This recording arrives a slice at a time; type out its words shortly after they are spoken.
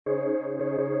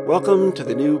Welcome to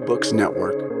the New Books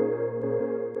Network.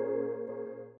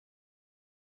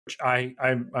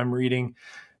 I'm reading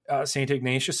St.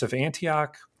 Ignatius of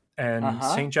Antioch and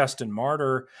St. Justin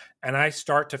Martyr, and I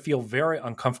start to feel very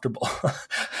uncomfortable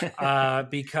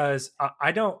because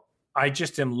I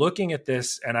just am looking at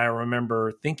this and I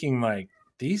remember thinking, like,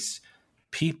 these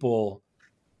people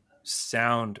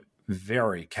sound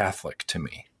very Catholic to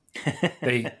me.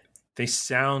 They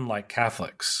sound like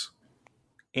Catholics.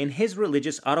 In his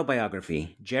religious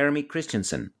autobiography, Jeremy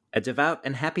Christensen, a devout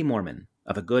and happy Mormon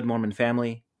of a good Mormon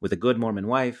family with a good Mormon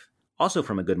wife, also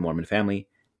from a good Mormon family,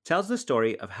 tells the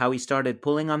story of how he started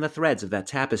pulling on the threads of that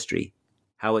tapestry,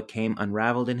 how it came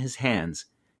unraveled in his hands,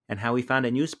 and how he found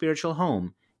a new spiritual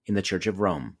home in the Church of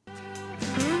Rome.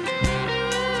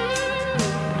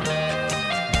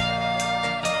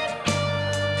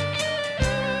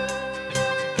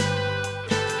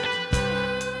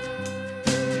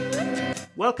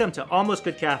 Welcome to Almost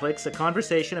Good Catholics, a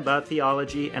conversation about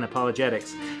theology and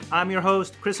apologetics. I'm your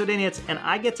host, Chris Odinitz, and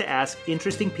I get to ask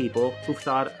interesting people who've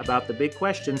thought about the big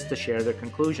questions to share their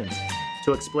conclusions,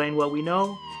 to explain what we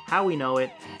know, how we know it,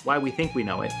 why we think we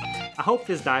know it. I hope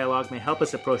this dialogue may help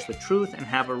us approach the truth and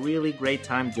have a really great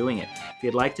time doing it. If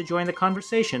you'd like to join the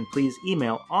conversation, please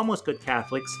email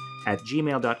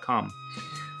almostgoodcatholics@gmail.com.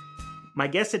 My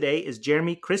guest today is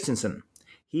Jeremy Christensen.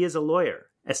 He is a lawyer,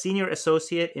 a senior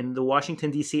associate in the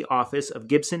Washington, D.C. office of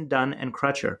Gibson, Dunn, and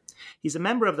Crutcher. He's a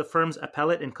member of the firm's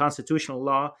appellate and constitutional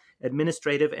law,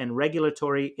 administrative and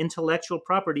regulatory, intellectual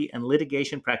property, and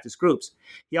litigation practice groups.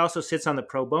 He also sits on the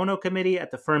pro bono committee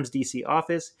at the firm's D.C.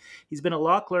 office. He's been a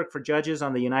law clerk for judges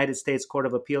on the United States Court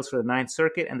of Appeals for the Ninth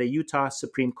Circuit and the Utah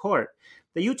Supreme Court.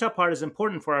 The Utah part is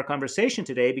important for our conversation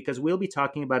today because we'll be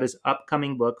talking about his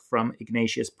upcoming book from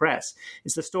Ignatius Press.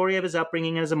 It's the story of his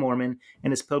upbringing as a Mormon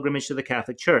and his pilgrimage to the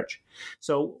Catholic Church.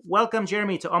 So welcome,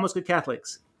 Jeremy, to Almost Good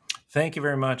Catholics. Thank you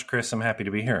very much, Chris. I'm happy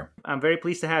to be here. I'm very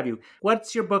pleased to have you.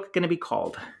 What's your book going to be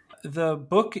called? The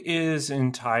book is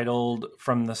entitled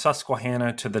From the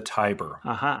Susquehanna to the Tiber.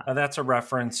 That's a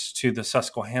reference to the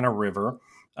Susquehanna River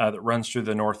that runs through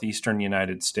the northeastern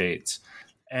United States,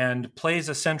 and plays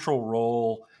a central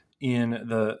role in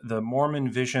the Mormon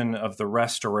vision of the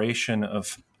restoration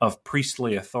of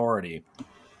priestly authority.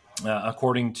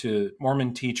 According to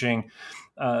Mormon teaching,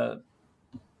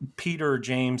 Peter,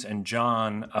 James, and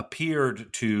John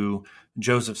appeared to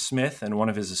Joseph Smith and one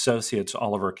of his associates,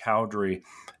 Oliver Cowdery,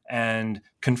 and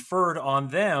conferred on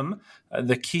them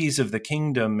the keys of the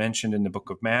kingdom mentioned in the book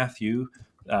of Matthew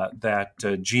that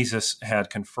Jesus had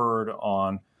conferred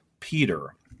on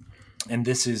Peter. And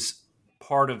this is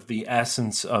part of the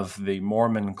essence of the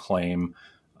Mormon claim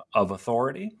of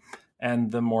authority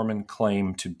and the Mormon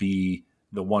claim to be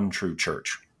the one true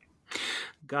church.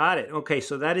 Got it. Okay,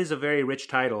 so that is a very rich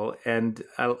title, and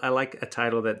I like a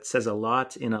title that says a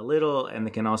lot in a little, and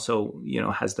it can also,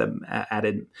 has the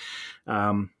added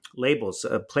labels,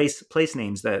 place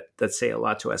names that say a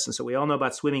lot to us. And so we all know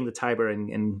about swimming the Tiber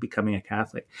and becoming a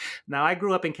Catholic. Now, I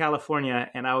grew up in California,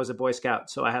 and I was a Boy Scout,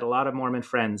 so I had a lot of Mormon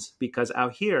friends, because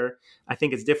out here, I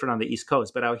think it's different on the East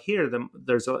Coast, but out here,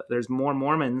 there's more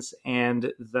Mormons,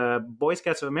 and the Boy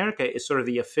Scouts of America is sort of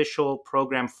the official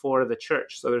program for the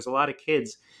church. So there's a lot of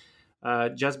kids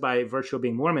just by virtue of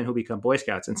being Mormon who become Boy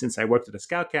Scouts. And since I worked at a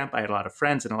scout camp, I had a lot of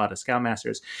friends and a lot of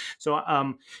scoutmasters. So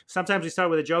sometimes we start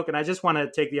with a joke, and I just want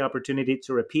to take the opportunity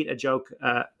to repeat a joke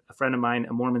a friend of mine,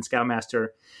 a Mormon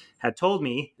scoutmaster, had told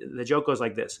me. The joke goes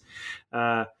like this.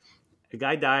 A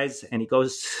guy dies, and he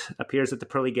appears at the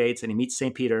pearly gates, and he meets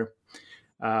St. Peter.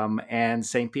 And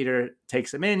St. Peter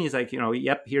takes him in. He's like,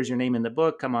 yep, here's your name in the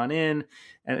book. Come on in.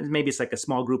 And maybe it's like a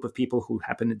small group of people who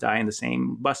happen to die in the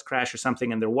same bus crash or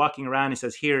something. And they're walking around. He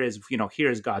says, here is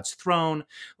God's throne.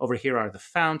 Over here are the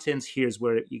fountains. Here's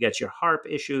where you get your harp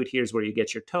issued. Here's where you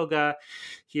get your toga.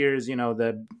 Here's,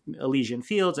 the Elysian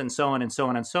fields, and so on and so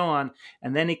on and so on.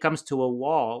 And then he comes to a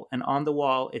wall. And on the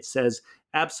wall, it says,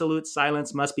 absolute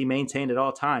silence must be maintained at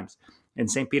all times. And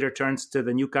St. Peter turns to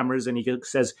the newcomers and he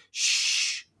says, shh.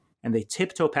 And they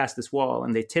tiptoe past this wall,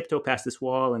 and they tiptoe past this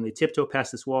wall, and they tiptoe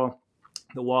past this wall.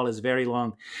 The wall is very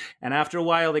long. And after a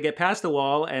while, they get past the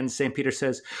wall, and St. Peter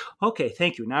says, okay,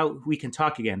 thank you. Now we can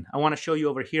talk again. I want to show you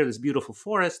over here this beautiful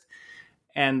forest.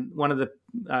 And one of the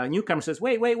newcomers says,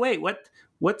 wait,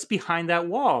 what's behind that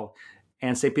wall?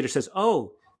 And St. Peter says,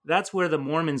 oh, that's where the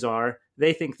Mormons are.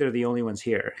 They think they're the only ones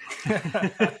here.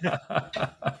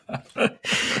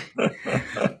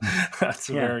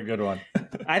 That's a very good one.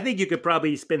 I think you could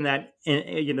probably spin that.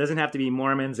 It doesn't have to be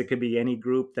Mormons. It could be any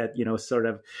group that, sort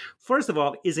of, first of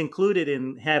all, is included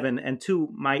in heaven, and two,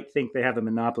 might think they have a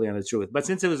monopoly on the truth. But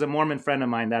since it was a Mormon friend of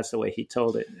mine, that's the way he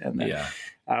told it. And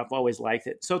I've always liked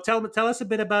it. So tell us a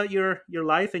bit about your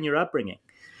life and your upbringing.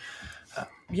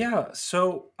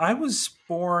 So I was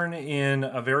born in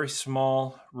a very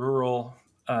small rural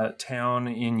town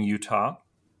in Utah,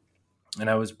 and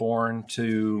I was born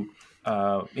into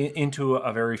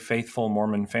a very faithful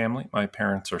Mormon family. My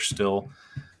parents are still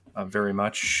very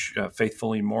much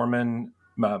faithfully Mormon.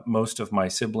 Most of my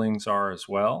siblings are as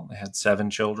well. They had 7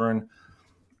 children,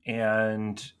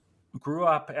 and grew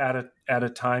up at a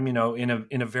time,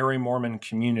 in a very Mormon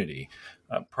community.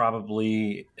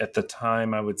 Probably at the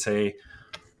time, I would say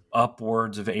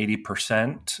upwards of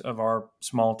 80% of our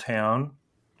small town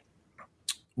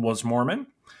was Mormon,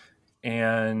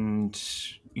 and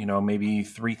maybe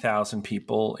 3,000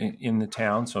 people in the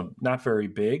town, so not very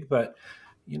big, but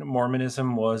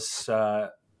Mormonism was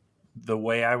the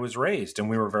way I was raised, and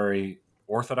we were very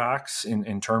orthodox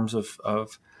in terms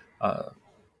of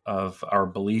our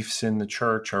beliefs in the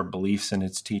church, our beliefs in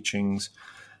its teachings.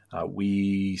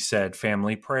 We said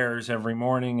family prayers every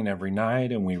morning and every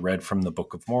night, and we read from the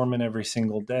Book of Mormon every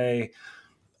single day,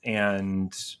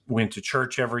 and went to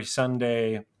church every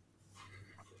Sunday,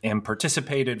 and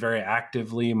participated very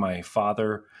actively. My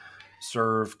father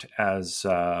served as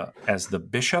the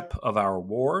bishop of our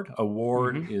ward. A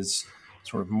ward is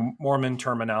sort of Mormon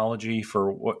terminology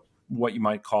for what you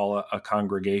might call a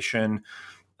congregation,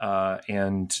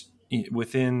 and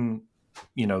within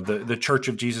the Church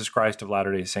of Jesus Christ of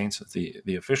Latter-day Saints,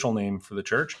 the official name for the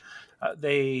church.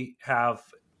 They have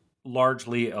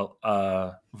largely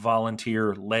a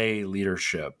volunteer lay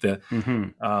leadership.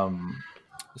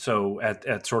 So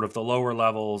at sort of the lower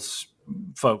levels,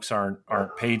 folks aren't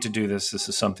paid to do this. This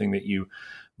is something that you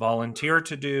volunteer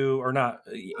to do, or not.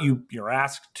 You're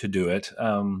asked to do it,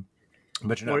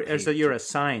 but you're not. So you're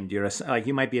assigned. Like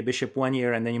you might be a bishop one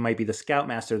year, and then you might be the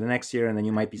scoutmaster the next year, and then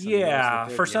you might be something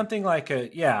else for something like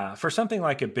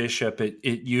a bishop,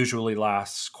 it usually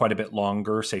lasts quite a bit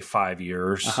longer, say 5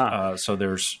 years. So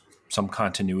there's some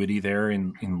continuity there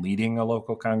in leading a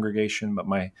local congregation. But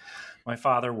my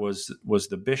father was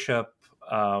the bishop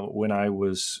when I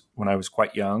was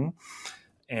quite young,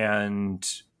 and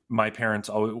my parents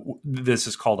always, this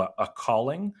is called a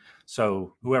calling.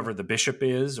 So whoever the bishop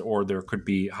is, or there could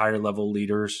be higher level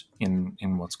leaders in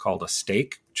what's called a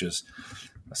stake, which is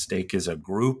a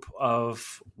group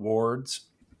of wards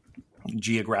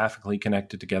geographically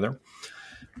connected together.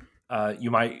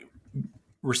 You might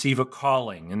receive a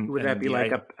calling. And would that be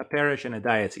like a parish and a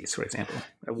diocese, for example?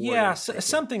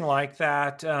 Something like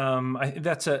that.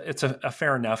 It's a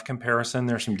fair enough comparison.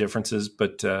 There's some differences,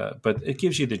 but it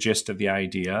gives you the gist of the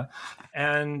idea.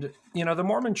 And the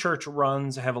Mormon Church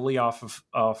runs heavily off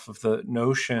of the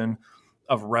notion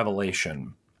of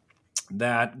revelation,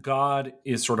 that God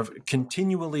is sort of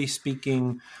continually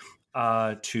speaking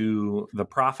to the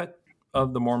prophet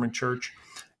of the Mormon Church,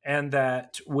 and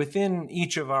that within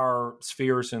each of our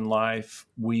spheres in life,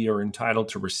 we are entitled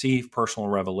to receive personal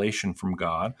revelation from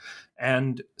God.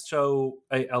 And so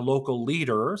a local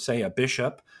leader, say a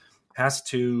bishop, has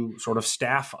to sort of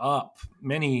staff up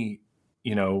many,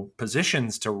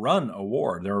 positions to run a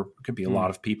ward. There could be a lot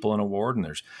of people in a ward, and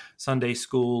there's Sunday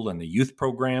school and the youth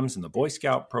programs and the Boy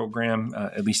Scout program.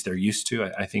 At least they're used to.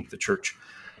 I think the church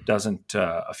doesn't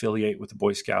affiliate with the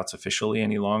Boy Scouts officially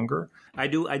any longer. I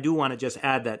do want to just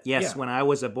add that, yes, when I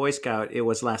was a Boy Scout, it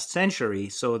was last century.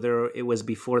 So it was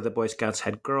before the Boy Scouts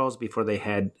had girls, before they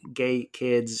had gay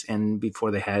kids, and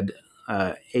before they had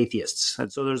atheists.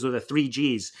 And so those were the 3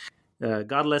 Gs,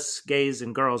 godless, gays,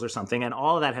 and girls or something. And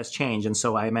all of that has changed. And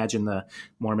so I imagine the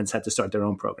Mormons had to start their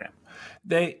own program.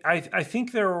 I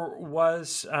think there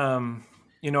was,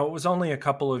 it was only a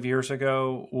couple of years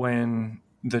ago when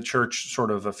the church sort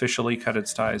of officially cut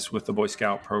its ties with the Boy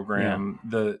Scout program.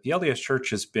 The LDS Church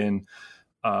has been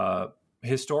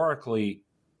historically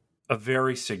a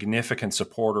very significant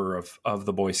supporter of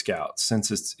the Boy Scouts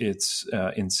since its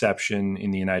inception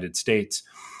in the United States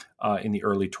in the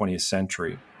early 20th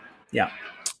century. Yeah,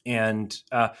 and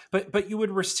but you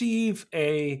would receive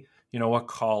a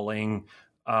calling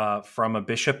from a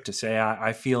bishop to say,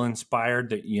 I feel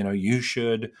inspired that you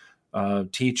should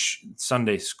teach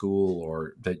Sunday school,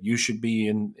 or that you should be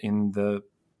in the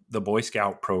Boy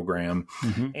Scout program.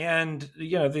 And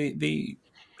the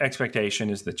expectation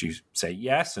is that you say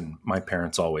yes, and my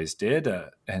parents always did,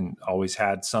 and always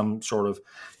had some sort of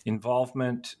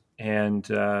involvement, and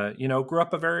grew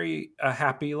up a very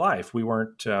happy life. We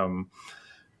weren't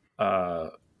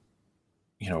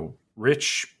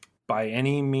rich by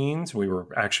any means. We were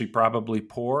actually probably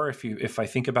poor if I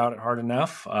think about it hard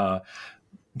enough.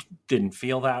 Didn't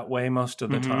feel that way most of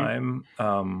the time.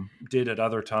 Did at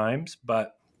other times,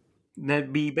 but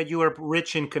you were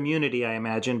rich in community, I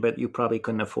imagine, but you probably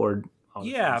couldn't afford all the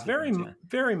yeah, fancy things. Yeah.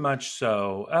 very much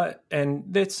so.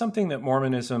 And it's something that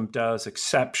Mormonism does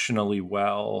exceptionally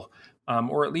well,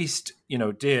 or at least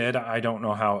did. I don't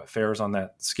know how it fares on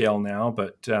that scale now,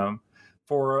 but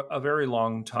for a very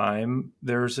long time,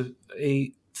 there's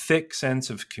a thick sense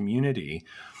of community.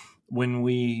 When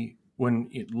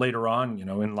later on,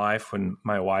 in life, when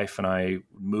my wife and I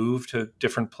moved to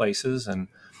different places, and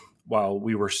while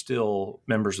we were still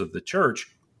members of the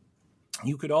church,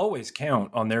 you could always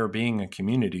count on there being a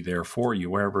community there for you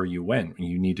wherever you went.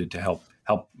 You needed to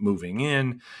help moving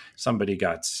in. Somebody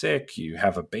got sick. You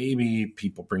have a baby.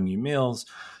 People bring you meals.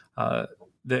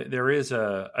 There is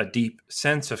a deep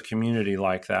sense of community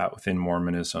like that within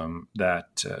Mormonism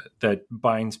that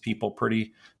binds people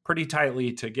pretty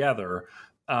tightly together,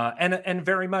 and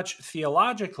very much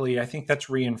theologically. I think that's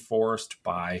reinforced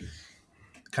by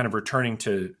kind of returning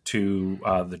to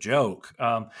the joke.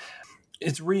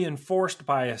 It's reinforced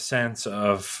by a sense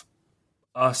of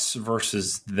us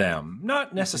versus them,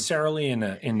 not necessarily in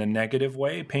a negative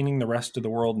way, painting the rest of the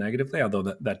world negatively,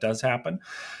 although that does happen.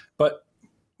 But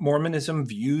Mormonism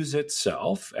views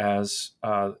itself as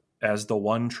the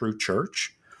one true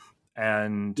church,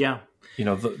 and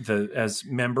as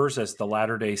members, as the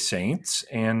Latter-day Saints,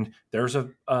 and there's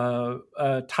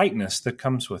a tightness that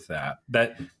comes with that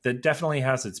definitely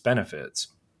has its benefits.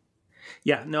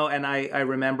 Yeah, no, and I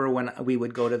remember when we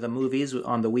would go to the movies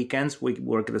on the weekends. We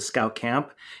worked at a scout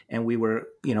camp, and we were,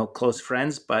 close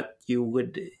friends. But you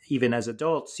would, even as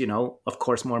adults, of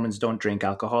course, Mormons don't drink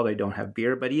alcohol; they don't have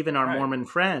beer. But even our Right. Mormon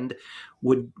friend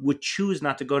would choose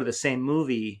not to go to the same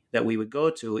movie that we would go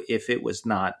to if it was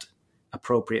not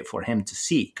appropriate for him to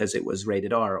see because it was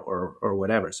rated R or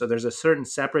whatever. So there's a certain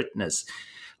separateness.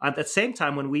 At the same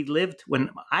time,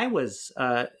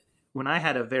 when I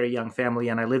had a very young family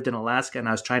and I lived in Alaska and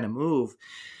I was trying to move,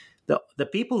 the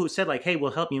people who said like, "Hey,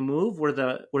 we'll help you move," were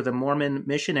the Mormon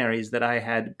missionaries that I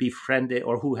had befriended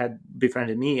or who had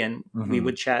befriended me, and we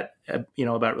would chat,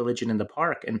 about religion in the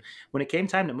park. And when it came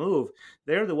time to move,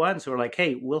 they're the ones who were like,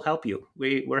 "Hey, we'll help you.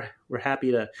 We're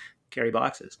happy to carry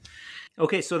boxes."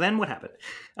 Okay, so then what happened?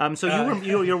 So your wife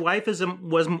you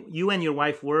and your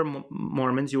wife were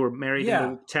Mormons. You were married in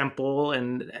the temple,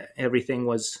 and everything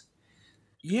was.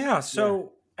 Yeah.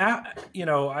 So,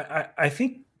 I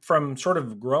think from sort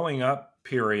of growing up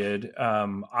period,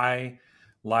 I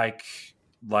like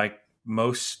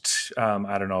most,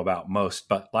 I don't know about most,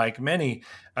 but like many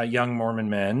young Mormon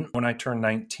men, when I turned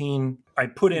 19, I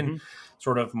put in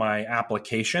sort of my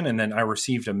application, and then I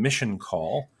received a mission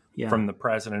call from the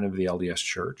president of the LDS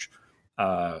Church,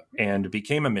 and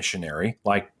became a missionary,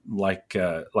 like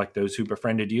those who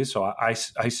befriended you. So I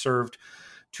served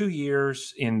 2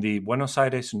 years in the Buenos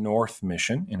Aires North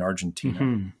Mission in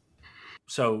Argentina.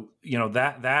 So,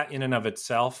 that in and of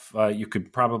itself, you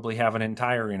could probably have an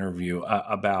entire interview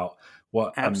about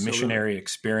what a missionary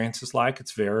experience is like.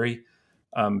 It's very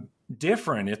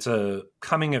different. It's a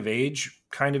coming of age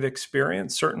kind of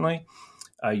experience, certainly.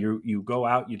 You go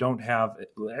out, you don't have,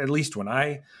 at least when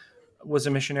I was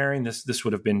a missionary, and this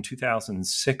would have been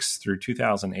 2006 through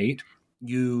 2008,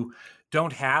 you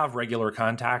don't have regular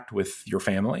contact with your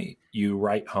family. You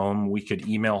write home. We could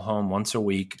email home once a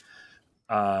week,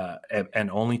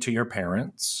 and only to your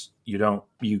parents. You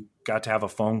got to have a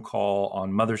phone call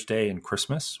on Mother's Day and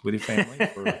Christmas with your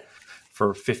family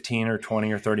for 15 or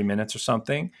 20 or 30 minutes or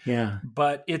something. Yeah.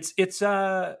 But it's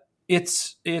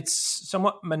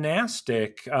somewhat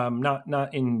monastic,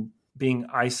 not in being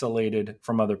isolated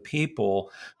from other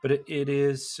people, but it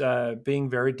is being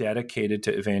very dedicated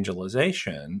to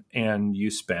evangelization. And you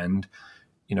spend,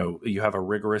 you have a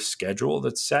rigorous schedule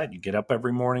that's set. You get up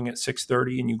every morning at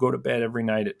 6:30 and you go to bed every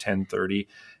night at 10:30,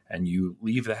 and you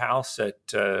leave the house at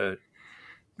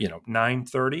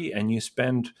 9:30, and you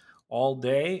spend all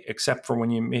day, except for when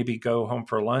you maybe go home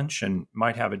for lunch and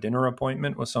might have a dinner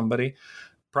appointment with somebody,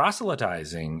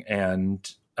 proselytizing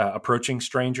and approaching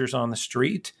strangers on the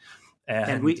street.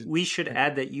 And we should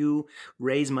add that you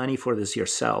raise money for this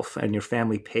yourself, and your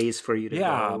family pays for you to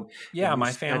go. Yeah,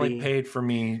 my family paid for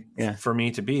me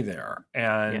to be there.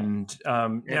 And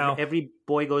now every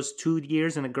boy goes 2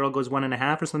 years and a girl goes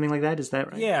 1.5 or something like that. Is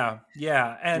that right?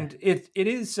 Yeah. And it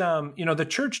is, the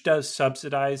church does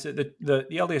subsidize it. The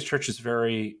LDS Church is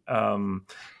very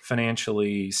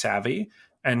financially savvy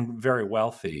and very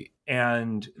wealthy.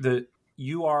 And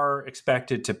you are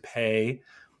expected to pay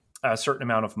a certain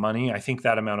amount of money. I think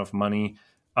that amount of money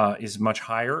is much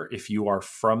higher if you are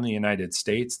from the United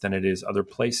States than it is other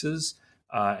places.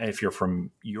 If you're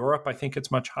from Europe, I think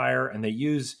it's much higher, and they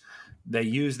use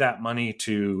that money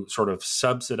to sort of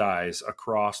subsidize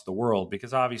across the world,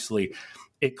 because obviously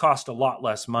it cost a lot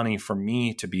less money for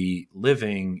me to be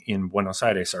living in Buenos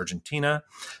Aires, Argentina,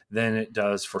 than it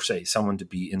does for, say, someone to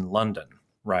be in London,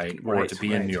 right? Or to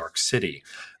be in New York City,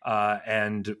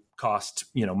 and cost,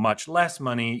 much less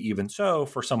money, even so,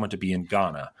 for someone to be in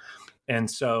Ghana. And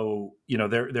so,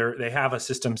 they have a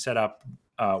system set up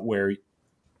where,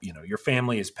 your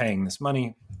family is paying this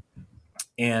money,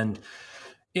 and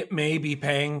it may be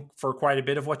paying for quite a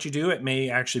bit of what you do. It may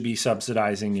actually be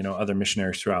subsidizing, other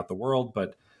missionaries throughout the world.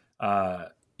 But,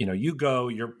 you go,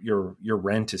 your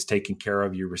rent is taken care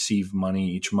of. You receive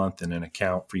money each month in an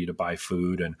account for you to buy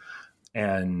food,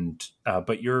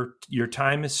 but your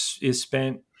time is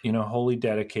spent, wholly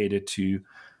dedicated to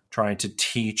trying to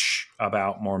teach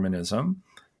about Mormonism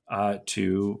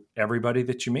to everybody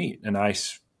that you meet. And I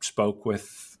spoke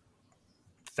with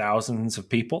thousands of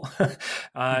people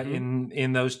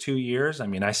in those 2 years. I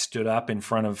mean, I stood up in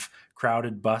front of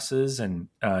crowded buses, and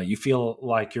you feel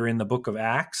like you're in the book of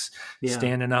Acts,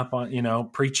 standing up on,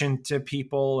 preaching to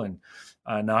people and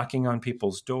knocking on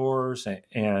people's doors.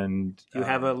 And you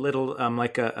have a little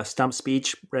like a stump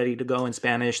speech ready to go in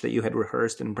Spanish that you had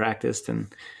rehearsed and practiced.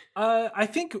 And I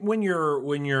think when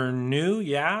you're new,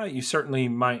 you certainly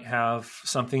might have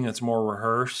something that's more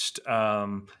rehearsed.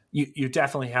 You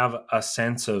definitely have a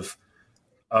sense of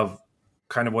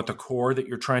kind of what the core that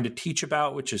you're trying to teach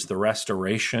about, which is the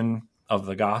restoration of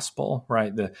the gospel,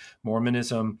 right? The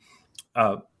Mormonism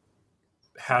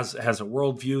has a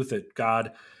worldview that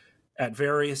God, at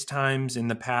various times in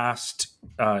the past,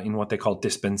 in what they call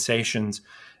dispensations,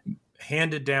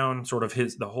 handed down sort of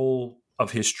the whole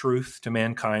of his truth to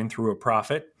mankind through a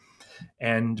prophet.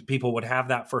 And people would have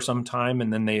that for some time,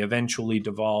 and then they eventually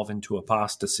devolve into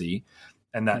apostasy.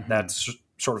 And that's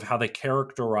sort of how they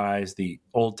characterize the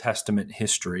Old Testament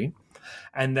history.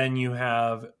 And then you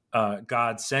have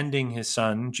God sending his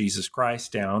son, Jesus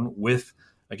Christ, down with,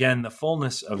 again, the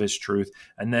fullness of his truth.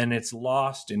 And then it's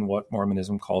lost in what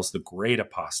Mormonism calls the Great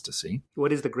Apostasy.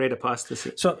 What is the Great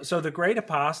Apostasy? So the Great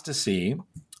Apostasy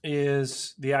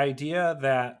is the idea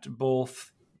that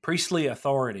both priestly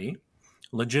authority,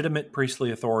 legitimate priestly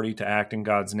authority to act in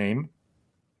God's name,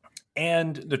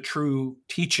 and the true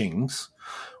teachings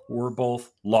were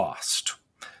both lost,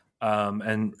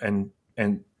 and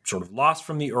sort of lost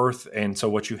from the earth. And so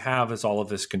what you have is all of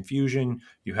this confusion.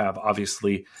 You have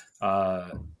obviously,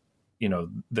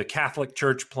 the Catholic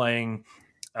Church playing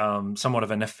somewhat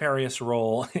of a nefarious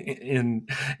role in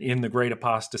the Great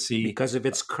Apostasy because of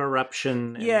its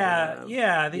corruption.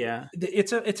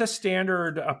 It's a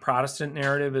standard Protestant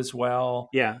narrative as well.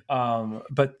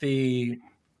 But the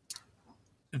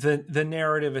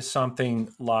narrative is something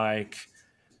like,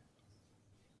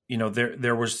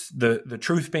 there was the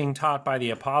truth being taught by the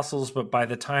apostles, but by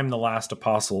the time the last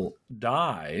apostle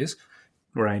dies,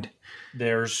 right,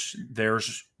 there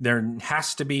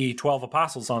has to be 12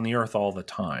 apostles on the earth all the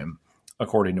time,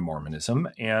 according to Mormonism.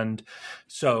 And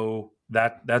so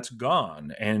that's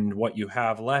gone. And what you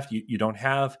have left, you don't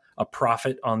have a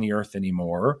prophet on the earth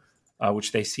anymore,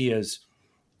 which they see as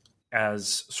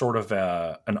sort of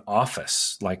an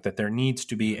office, like that there needs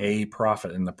to be a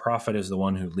prophet, and the prophet is the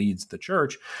one who leads the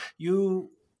church. You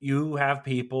have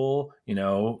people,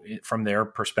 from their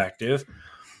perspective,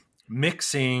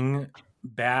 mixing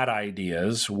bad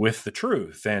ideas with the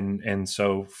truth. And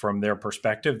so from their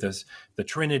perspective, the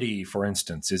Trinity, for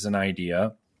instance, is an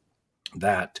idea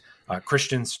that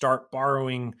Christians start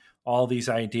borrowing all these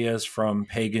ideas from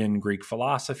pagan Greek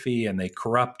philosophy, and they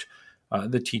corrupt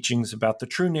the teachings about the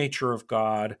true nature of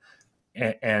God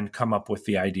and come up with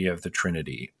the idea of the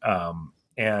Trinity.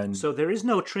 And so there is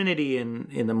no Trinity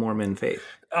in the Mormon faith.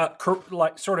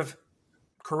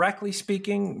 Correctly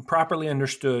speaking, properly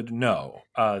understood, no.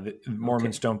 The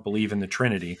Mormons don't believe in the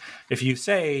Trinity. If you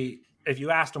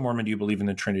asked a Mormon, do you believe in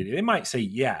the Trinity? They might say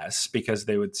yes, because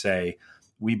they would say,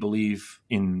 we believe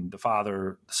in the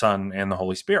Father, the Son, and the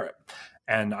Holy Spirit.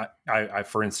 And I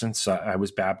for instance, I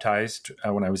was baptized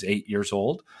when I was 8 years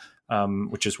old,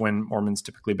 which is when Mormons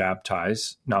typically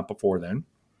baptize, not before then.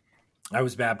 I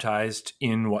was baptized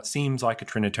in what seems like a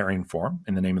Trinitarian form,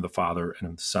 in the name of the Father and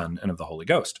of the Son and of the Holy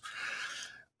Ghost.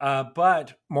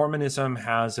 But Mormonism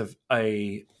has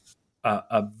a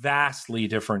vastly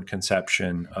different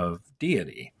conception of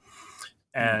deity,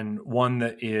 and one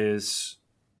that is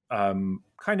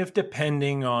kind of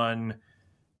depending on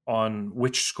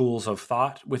which schools of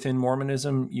thought within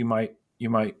Mormonism you might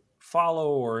follow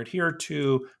or adhere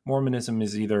to. Mormonism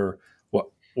is either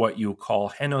what you call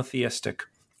henotheistic,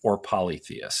 or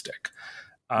polytheistic.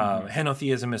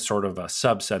 Henotheism is sort of a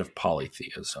subset of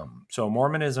polytheism. So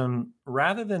Mormonism,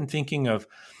 rather than thinking of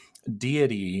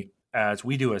deity as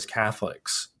we do as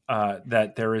Catholics,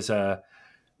 that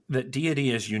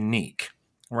deity is unique,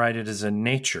 right? It is a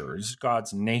nature. It is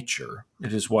God's nature.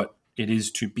 It is what it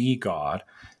is to be God,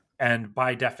 and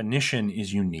by definition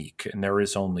is unique. And there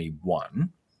is only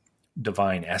one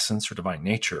divine essence or divine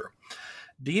nature.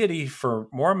 Deity for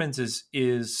Mormons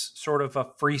is sort of a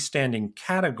freestanding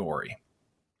category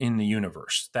in the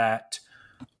universe that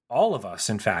all of us,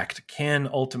 in fact, can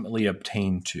ultimately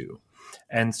obtain to.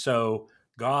 And so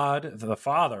God, the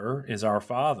Father, is our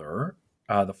Father,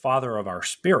 the Father of our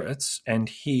spirits, and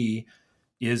he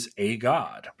is a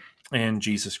God. And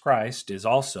Jesus Christ is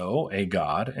also a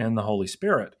God, and the Holy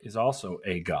Spirit is also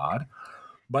a God.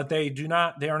 But they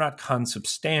are not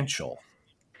consubstantial,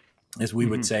 as we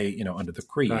would say, under the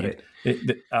creed.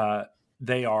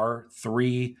 They are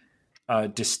three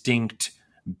distinct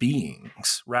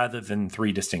beings rather than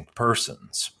three distinct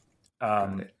persons.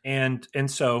 And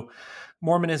so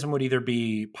Mormonism would either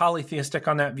be polytheistic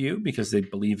on that view because they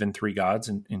believe in three gods.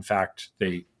 And in fact,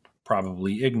 they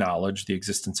probably acknowledge the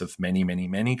existence of many, many,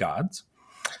 many gods.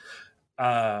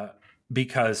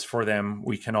 Because for them,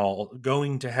 we can all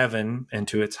going to heaven, and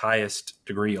to its highest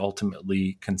degree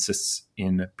ultimately consists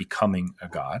in becoming a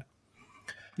god.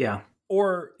 Yeah.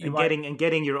 Or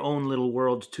getting your own little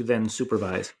world to then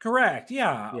supervise. Correct.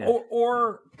 Yeah.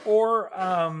 Or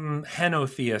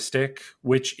henotheistic,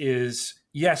 which is,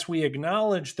 yes, we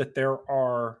acknowledge that there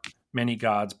are many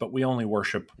gods, but we only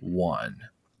worship one.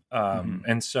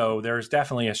 And so there's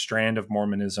definitely a strand of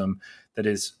Mormonism that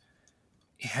is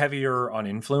heavier on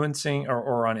influencing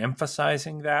or on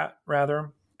emphasizing that,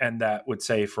 rather. And that would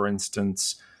say, for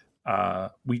instance,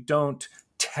 we don't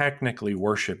technically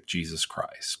worship Jesus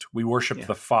Christ. We worship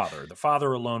the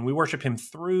Father alone. We worship him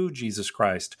through Jesus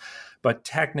Christ. But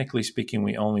technically speaking,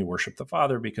 we only worship the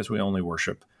Father because we only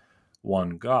worship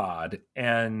one God.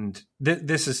 And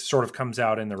this is sort of comes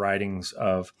out in the writings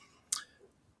of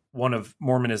one of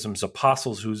Mormonism's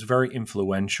apostles who's very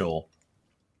influential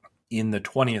in the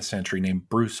 20th century, named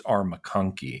Bruce R.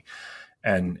 McConkie.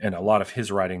 And a lot of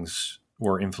his writings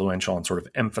were influential in sort of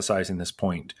emphasizing this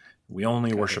point. We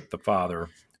only worship the Father.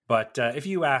 But if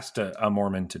you asked a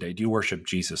Mormon today, do you worship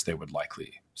Jesus? They would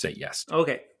likely say yes.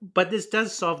 Okay. But this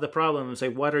does solve the problem. Say,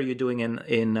 what are you doing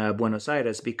in Buenos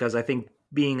Aires? Because I think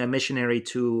being a missionary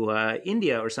to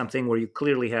India or something where you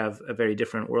clearly have a very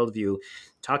different worldview,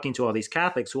 talking to all these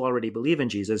Catholics who already believe in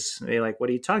Jesus, they're like, what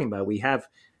are you talking about? We have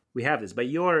this, but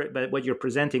what you're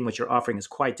presenting, what you're offering, is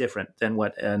quite different than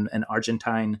what an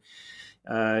Argentine,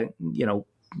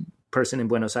 person in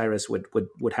Buenos Aires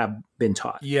would have been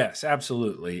taught. Yes,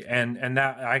 absolutely, and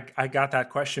that I got that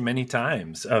question many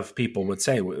times of people would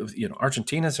say,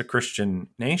 Argentina is a Christian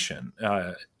nation.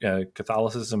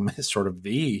 Catholicism is sort of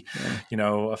the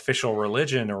official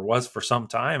religion, or was for some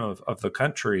time, of the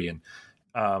country, and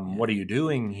what are you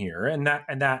doing here? And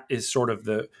that is sort of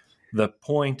the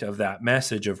point of that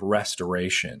message of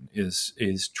restoration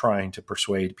is trying to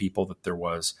persuade people that there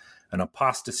was an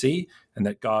apostasy and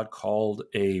that God called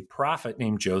a prophet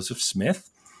named Joseph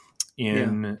Smith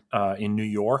in New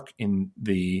York in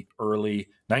the early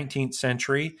 19th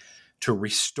century to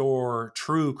restore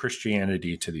true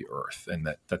Christianity to the earth, and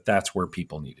that's where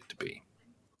people needed to be.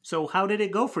 So how did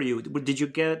it go for you? Did you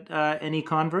get any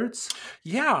converts?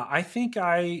 Yeah, I think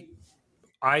I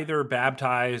either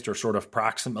baptized or sort of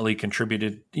proximately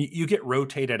contributed. You get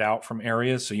rotated out from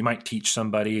areas, so you might teach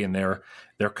somebody and they're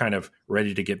kind of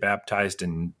ready to get baptized,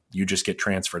 and you just get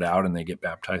transferred out and they get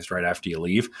baptized right after you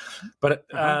leave. But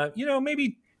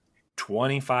maybe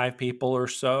 25 people or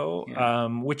so,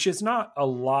 which is not a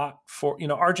lot for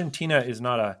Argentina is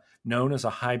not known as a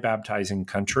high baptizing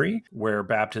country, where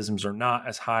baptisms are not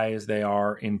as high as they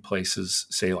are in places,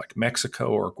 say, like Mexico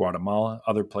or Guatemala,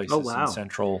 other places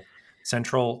in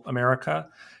Central America.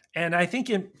 And I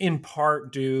think in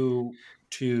part due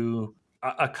to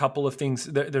a couple of things.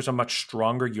 There's a much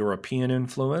stronger European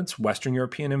influence, Western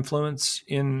European influence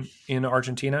in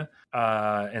Argentina,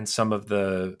 and some of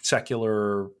the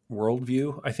secular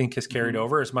worldview, I think, has carried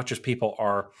over. As much as people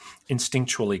are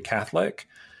instinctually Catholic,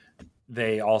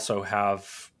 they also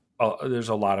have there's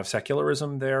a lot of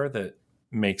secularism there that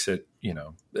makes it,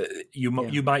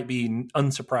 you might be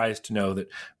unsurprised to know that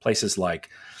places like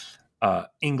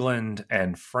England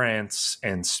and France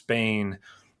and Spain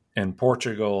and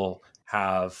Portugal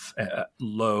have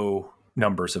low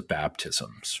numbers of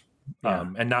baptisms,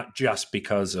 and not just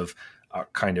because of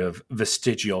kind of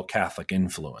vestigial Catholic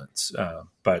influence,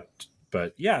 but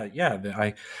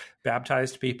I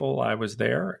baptized people. I was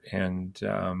there, and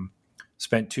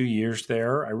Spent 2 years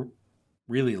there. I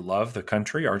really love the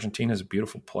country. Argentina is a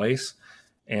beautiful place,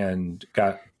 and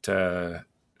got to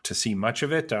see much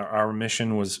of it. Our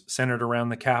mission was centered around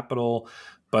the capital,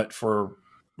 but for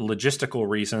logistical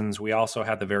reasons, we also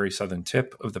had the very southern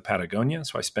tip of the Patagonia.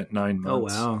 So I spent 9 Oh,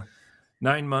 months. wow.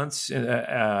 9 months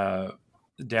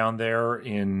down there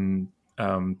in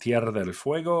Tierra del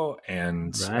Fuego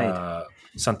and Right.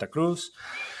 Santa Cruz,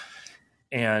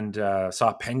 and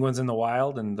saw penguins in the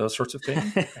wild and those sorts of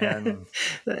things. And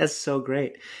That's so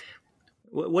great.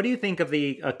 What do you think of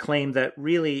the claim that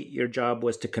really your job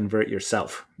was to convert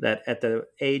yourself? That at the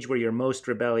age where you're most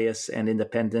rebellious and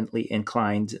independently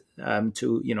inclined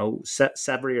to,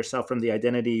 sever yourself from the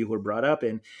identity you were brought up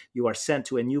in, you are sent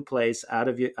to a new place out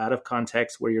of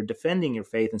context where you're defending your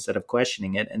faith instead of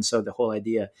questioning it. And so the whole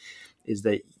idea is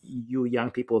that you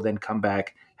young people then come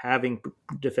back having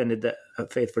defended the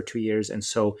faith for 2 years, and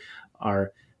so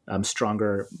are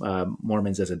stronger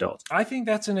Mormons as adults. I think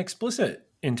that's an explicit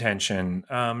intention,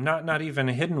 not even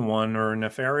a hidden one or a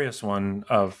nefarious one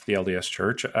of the LDS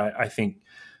Church. I think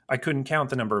I couldn't count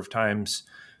the number of times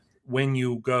when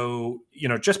you go,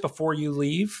 just before you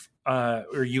leave,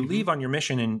 or you leave on your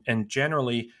mission, and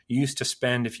generally you used to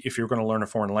spend, if you're going to learn a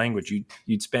foreign language,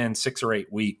 you'd spend 6 or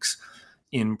 8 weeks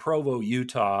in Provo,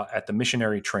 Utah at the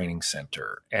Missionary Training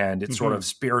Center. And it's sort of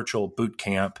spiritual boot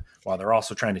camp while they're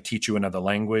also trying to teach you another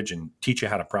language and teach you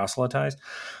how to proselytize.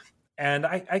 And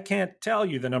I can't tell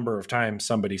you the number of times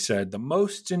somebody said, the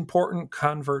most important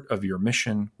convert of your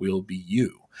mission will be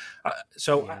you.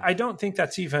 I don't think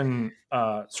that's even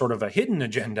sort of a hidden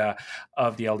agenda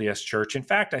of the LDS Church. In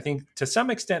fact, I think to some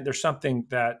extent there's something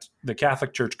that the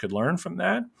Catholic Church could learn from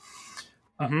that,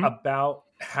 about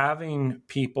having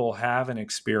people have an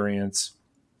experience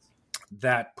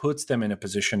that puts them in a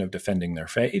position of defending their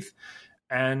faith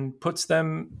and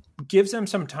gives them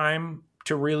some time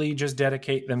to really just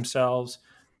dedicate themselves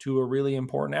to a really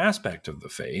important aspect of the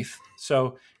faith.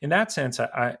 So in that sense,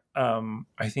 I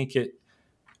think it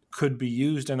could be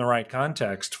used in the right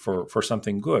context for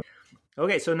something good.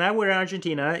 Okay, so now we're in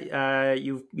Argentina.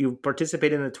 You've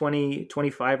participated in the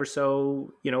 25 or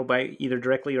so, by either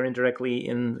directly or indirectly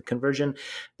in the conversion.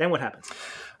 Then what happens?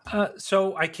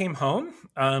 So I came home.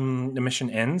 The mission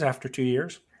ends after 2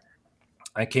 years.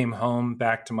 I came home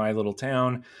back to my little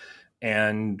town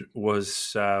and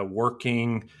was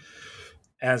working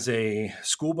as a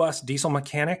school bus diesel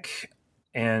mechanic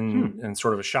and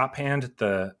sort of a shop hand at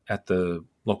the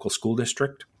local school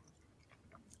district,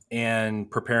 and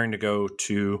preparing to go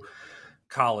to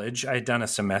college. I had done a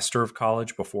semester of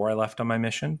college before I left on my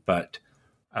mission, but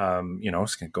I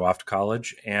was going to go off to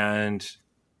college. And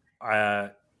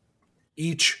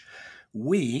each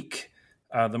week,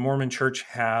 the Mormon Church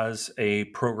has a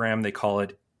program. They call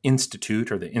it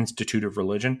Institute, or the Institute of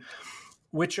Religion,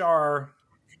 which are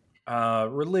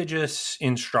religious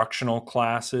instructional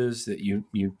classes that you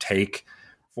take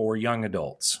for young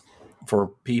adults, for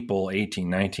people 18,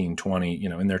 19, 20,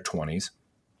 in their 20s.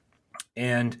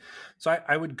 And so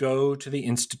I would go to the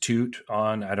Institute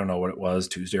on, I don't know what it was,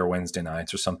 Tuesday or Wednesday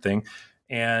nights or something.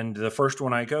 And the first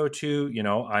one I go to,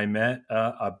 I met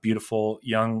a beautiful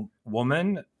young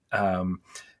woman,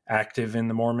 active in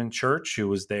the Mormon Church, who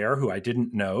was there, who I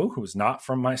didn't know, who was not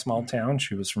from my small town.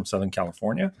 She was from Southern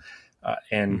California.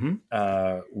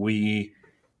 We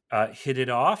hit it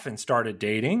off and started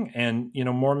dating. And,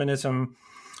 Mormonism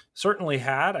certainly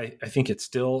had, I think it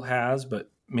still has, but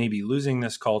maybe losing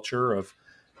this culture of,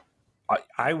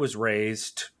 I was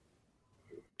raised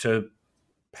to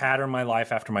pattern my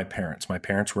life after my parents. My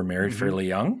parents were married fairly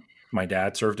young. My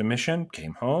dad served a mission,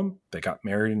 came home. They got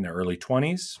married in their early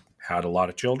 20s, had a lot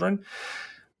of children.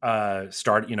 You're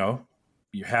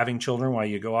having children while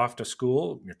you go off to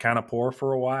school. You're kind of poor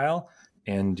for a while,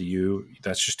 and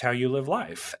that's just how you live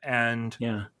life. And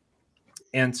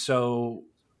so,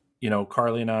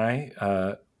 Carly and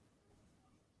I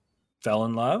fell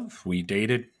in love. We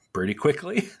dated pretty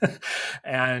quickly,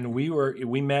 and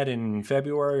we met in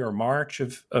February or March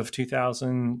of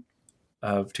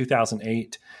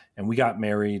 2008, and we got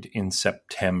married in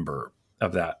September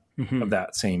of that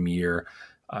same year.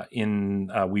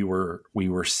 We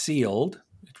were sealed,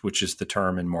 which is the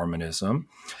term in Mormonism,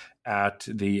 at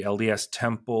the LDS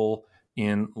Temple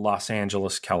in Los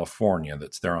Angeles, California.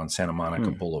 That's there on Santa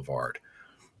Monica Boulevard.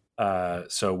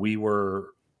 So we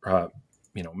were,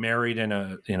 married in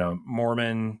a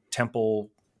Mormon temple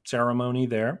ceremony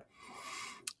there,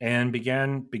 and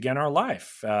began our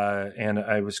life. And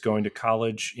I was going to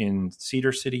college in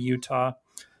Cedar City, Utah,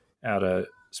 at a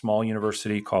small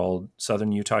university called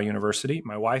Southern Utah University.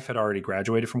 My wife had already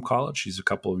graduated from college. She's a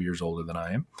couple of years older than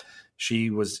I am. She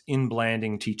was in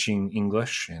Blanding teaching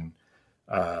English, and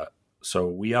So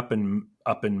we up and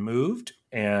moved,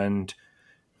 and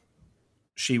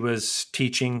she was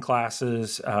teaching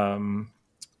classes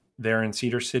there in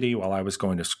Cedar City while I was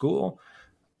going to school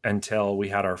until we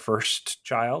had our first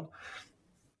child.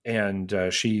 And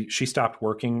she stopped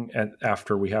working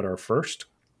after we had our first.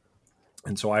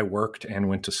 And so I worked and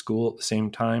went to school at the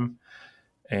same time,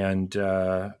 and,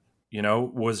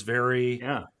 was very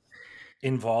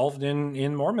involved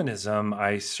in Mormonism.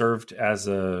 I served as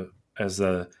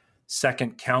a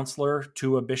second counselor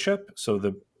to a bishop.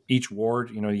 So each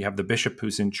ward, you have the bishop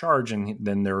who's in charge, and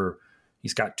then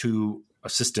he's got two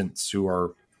assistants who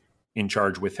are in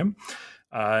charge with him.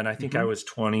 And I think I was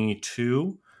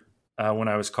 22 when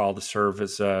I was called to serve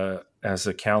as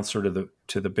a counselor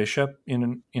to the bishop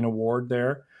in a ward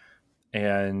there,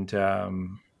 and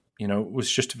it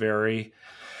was just very,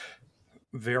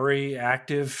 very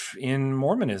active in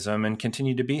Mormonism, and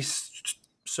continued to be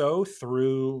so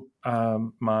through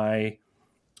my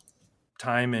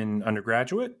time in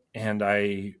undergraduate. And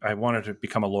I wanted to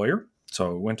become a lawyer.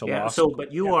 So I went to law school.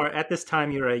 But you are, at this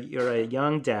time, you're a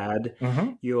young dad.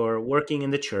 Mm-hmm. You're working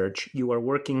in the church. You are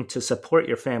working to support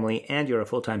your family, and you're a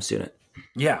full-time student.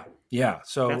 Yeah.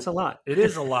 So that's a lot. It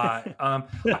is a lot.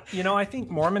 I think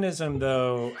Mormonism,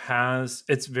 though,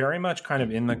 it's very much kind of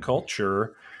in the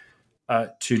culture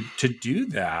to do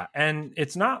that. And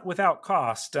it's not without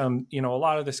cost. A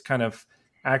lot of this kind of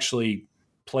actually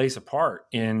plays a part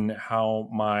in how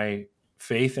my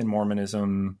faith in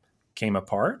Mormonism came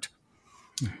apart.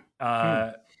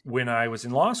 When I was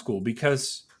in law school,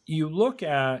 because you look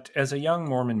at, as a young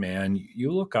Mormon man,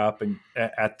 you look up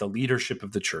at the leadership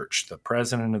of the church, the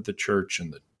president of the church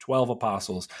and the 12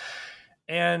 apostles.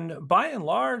 And by and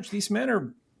large, these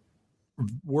men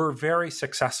were very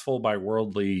successful by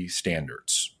worldly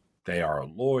standards. They are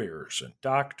lawyers and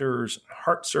doctors and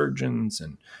heart surgeons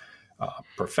and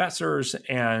professors.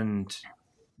 And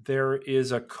there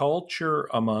is a culture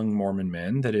among Mormon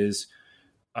men that is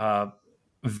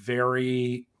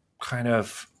very kind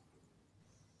of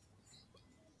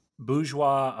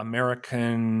bourgeois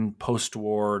American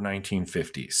post-war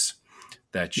 1950s.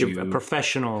 That a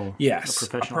professional, yes, a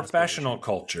professional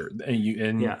culture,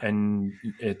 and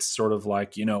it's sort of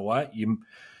like,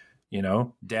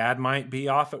 dad might be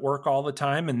off at work all the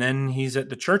time, and then he's at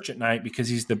the church at night because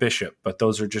he's the bishop. But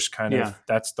those are just kind of,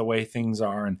 that's the way things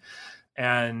are,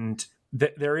 and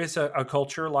there is a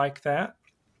culture like that.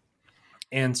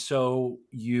 And so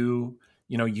you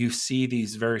see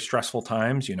these very stressful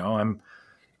times. I'm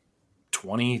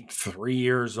 23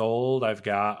 years old. I've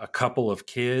got a couple of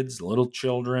kids, little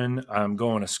children. I'm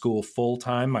going to school full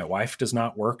time. My wife does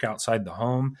not work outside the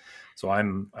home. So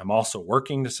I'm also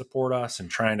working to support us and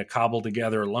trying to cobble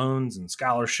together loans and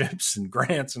scholarships and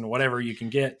grants and whatever you can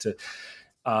get to.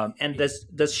 And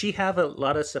does she have a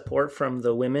lot of support from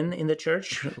the women in the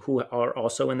church who are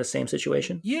also in the same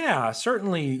situation? Yeah,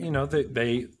 certainly.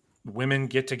 Women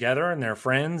get together and they're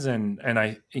friends, and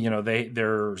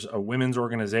there's a women's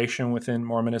organization within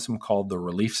Mormonism called the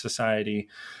Relief Society,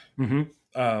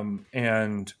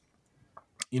 and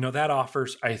that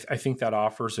offers, I think that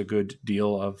offers a good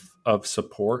deal of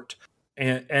support.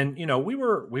 And we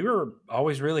were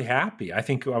always really happy. I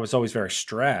think I was always very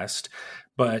stressed,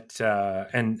 but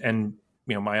and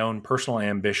my own personal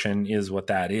ambition is what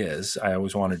that is. I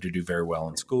always wanted to do very well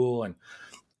in school,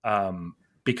 and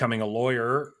becoming a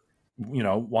lawyer,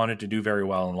 wanted to do very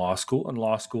well in law school. And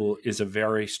law school is a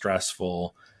very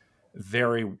stressful,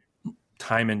 very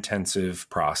time-intensive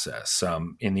process.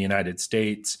 In the United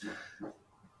States,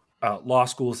 law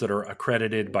schools that are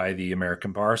accredited by the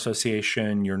American Bar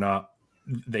Association,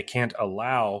 they can't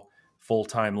allow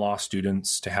full-time law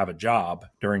students to have a job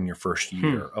during your first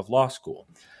year of law school,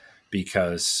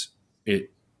 because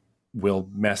it will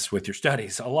mess with your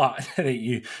studies a lot.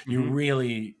 you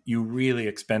really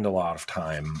expend a lot of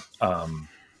time,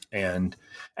 and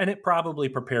it probably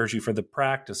prepares you for the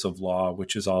practice of law,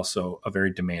 which is also a very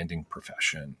demanding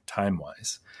profession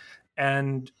time-wise.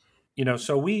 And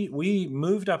so we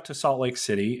moved up to Salt Lake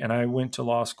City, and I went to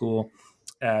law school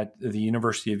at the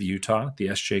University of Utah, the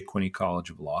S.J. Quinney College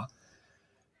of Law,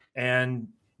 and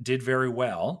did very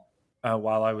well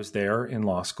while I was there in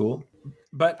law school.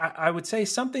 But I would say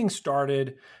something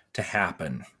started to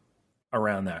happen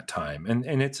around that time.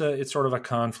 And it's sort of a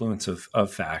confluence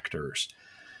of factors.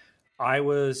 I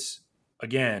was,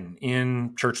 again,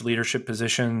 in church leadership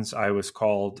positions. I was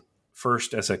called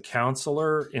first as a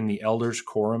counselor in the Elders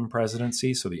Quorum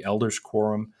presidency. So the Elders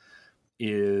Quorum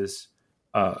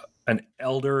an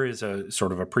elder is a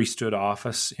sort of a priesthood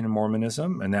office in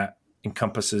Mormonism, and that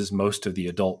encompasses most of the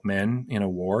adult men in a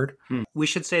ward. We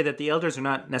should say that the elders are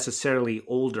not necessarily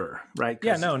older, right?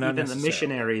 Yeah, no, not even the necessarily.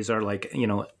 missionaries are like,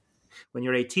 when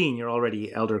you're 18, you're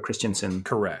already Elder Christensen.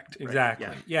 Correct. Exactly.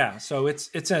 Right. Yeah. So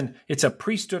it's a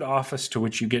priesthood office to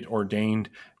which you get ordained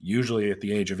usually at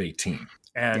the age of 18.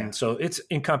 And so it's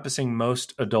encompassing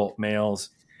most adult males.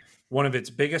 One of its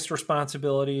biggest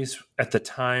responsibilities at the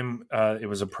time, it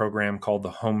was a program called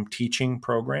the Home Teaching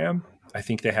Program. I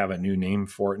think they have a new name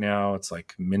for it now. It's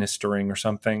like ministering or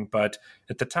something. But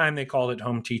at the time, they called it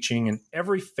home teaching. And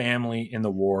every family in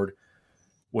the ward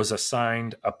was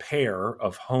assigned a pair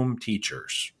of home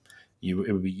teachers. It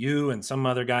would be you and some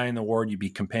other guy in the ward. You'd be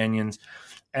companions.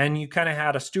 And you kind of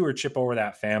had a stewardship over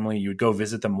that family. You would go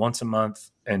visit them once a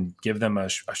month and give them a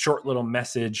short little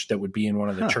message that would be in one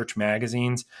of the church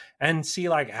magazines and see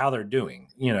like how they're doing.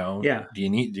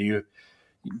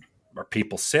 Are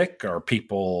people sick? Are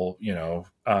people, is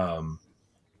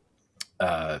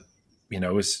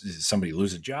somebody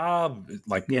lose a job?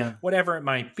 Whatever it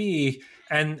might be.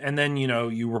 And then,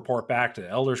 you report back to the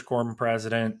elders quorum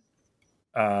president,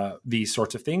 these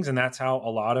sorts of things. And that's how a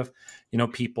lot of,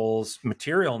 people's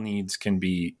material needs can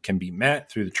be met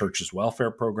through the church's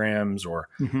welfare programs or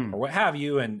what have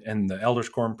you. And the elders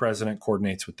quorum president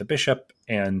coordinates with the bishop.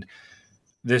 And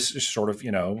this is sort of,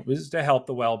 is to help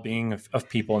the well-being of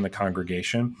people in the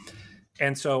congregation.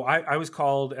 And so I was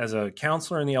called as a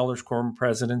counselor in the elders quorum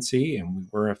presidency, and we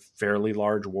were a fairly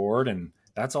large ward, and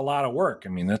that's a lot of work. I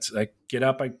mean, I get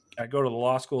up, I go to the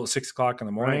law school at 6:00 in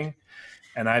the morning, right,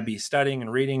 and I'd be studying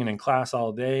and reading and in class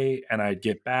all day, and I'd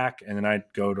get back, and then I'd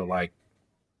go to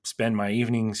spend my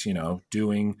evenings,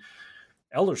 doing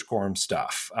elders quorum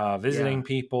stuff, visiting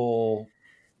people,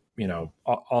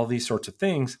 all these sorts of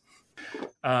things.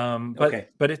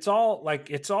 But it's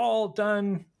all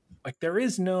done. There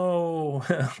is no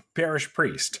parish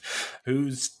priest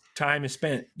whose time is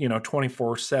spent,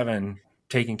 24/7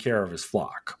 taking care of his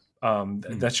flock.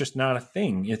 That's just not a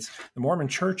thing. It's the Mormon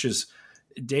church is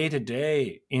day to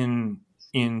day in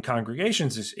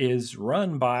congregations is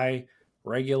run by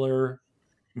regular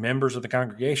members of the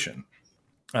congregation.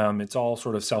 It's all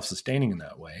sort of self-sustaining in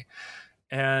that way.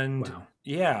 And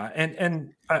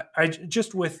and I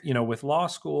just with law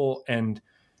school and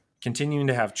continuing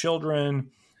to have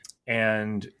children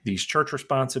and these church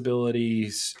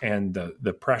responsibilities and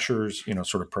the pressures,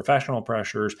 sort of professional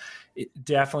pressures, it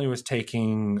definitely was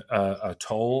taking a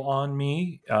toll on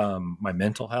me. My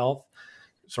mental health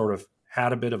sort of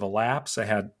had a bit of a lapse. I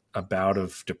had a bout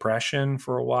of depression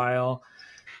for a while.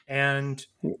 And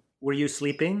were you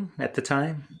sleeping at the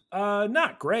time?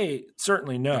 Not great.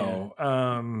 Certainly no.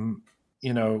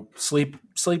 Yeah.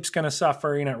 Sleep's going to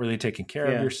suffer. You're not really taking care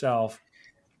of yourself.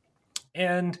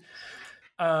 And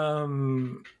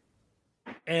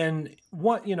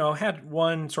what, had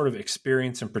one sort of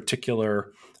experience in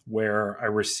particular where I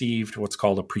received what's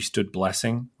called a priesthood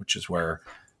blessing, which is where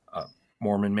a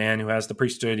Mormon man who has the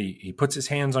priesthood, he puts his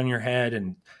hands on your head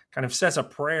and kind of says a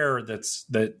prayer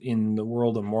that in the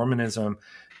world of Mormonism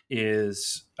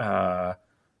is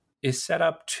set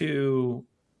up to,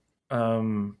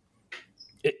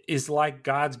 it is like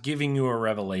God's giving you a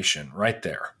revelation right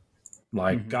there.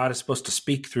 God is supposed to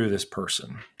speak through this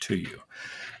person to you.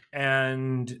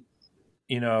 And,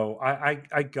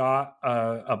 I got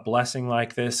a blessing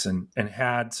like this and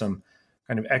had some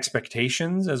kind of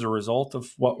expectations as a result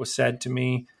of what was said to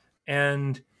me.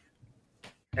 And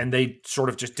they sort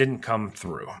of just didn't come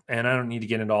through. And I don't need to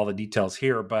get into all the details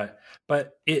here, but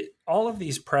all of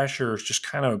these pressures just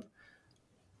kind of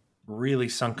really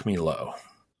sunk me low.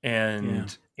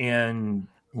 And I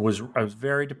was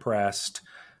very depressed.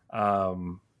 I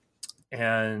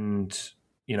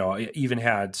even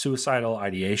had suicidal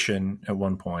ideation at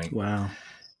one point. Wow.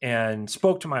 And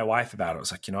spoke to my wife about it. I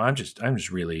was like, I'm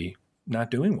just really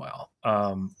not doing well.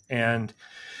 And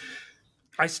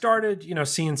I started,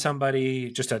 seeing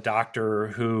somebody, just a doctor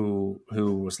who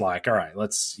was like, all right,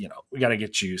 let's, we got to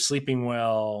get you sleeping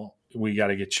well. We got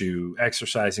to get you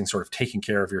exercising, sort of taking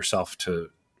care of yourself to,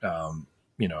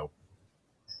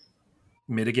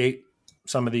 mitigate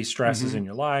some of these stresses in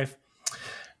your life.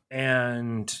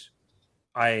 And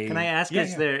can I ask,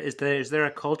 is there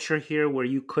a culture here where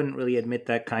you couldn't really admit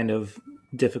that kind of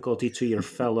difficulty to your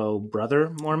fellow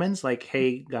brother Mormons? Like,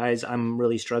 hey guys, I'm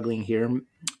really struggling here.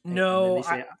 No,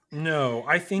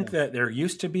 I think that there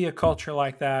used to be a culture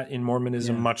like that in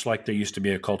Mormonism, much like there used to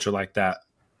be a culture like that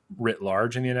writ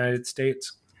large in the United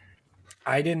States.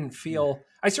 I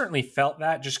certainly felt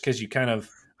that just because you kind of,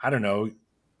 I don't know,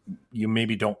 you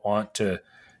maybe don't want to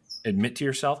admit to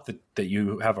yourself that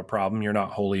you have a problem you're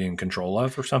not wholly in control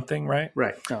of or something, right?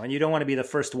 Right. No, and you don't want to be the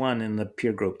first one in the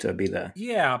peer group to be the...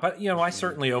 Yeah, but I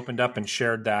certainly opened up and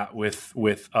shared that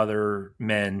with other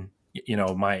men,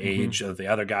 my age, the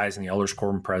other guys in the elders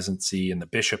quorum presidency, and the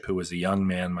bishop who was a young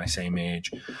man my same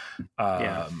age,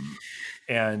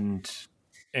 and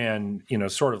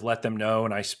sort of let them know.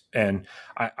 And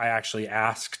I actually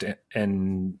asked,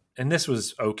 and this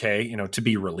was okay, to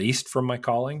be released from my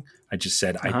calling. I just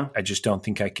said, I just don't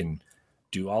think I can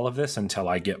do all of this until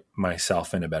I get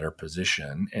myself in a better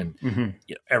position. And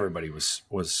everybody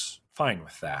was fine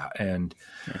with that. And,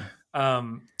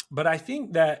 but I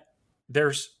think that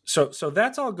there's, so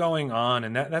that's all going on,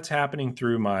 and that's happening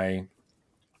through my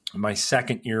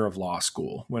second year of law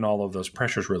school, when all of those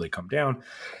pressures really come down.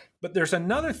 But there's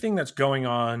another thing that's going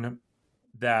on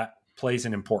that plays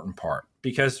an important part,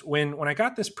 because when I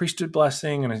got this priesthood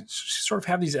blessing and I sort of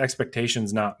have these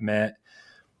expectations not met,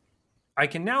 I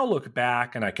can now look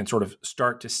back and I can sort of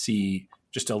start to see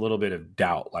just a little bit of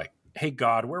doubt, like, hey,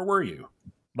 God, where were you?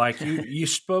 Like you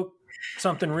spoke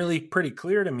something really pretty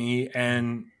clear to me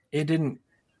and it didn't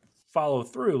follow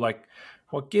through. Like,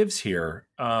 what gives here?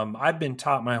 I've been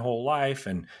taught my whole life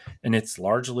and it's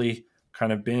largely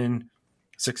kind of been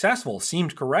successful. It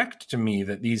seemed correct to me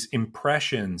that these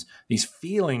impressions, these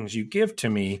feelings you give to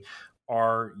me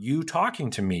are you talking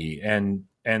to me, and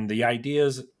the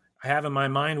ideas I have in my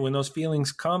mind when those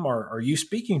feelings come are you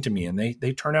speaking to me, and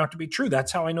they turn out to be true.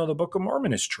 That's how I know the Book of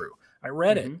Mormon is true. I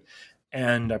read it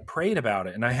and I prayed about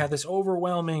it, and I had this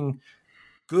overwhelming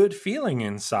good feeling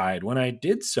inside when I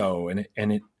did so,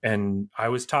 and I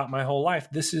was taught my whole life,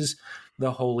 this is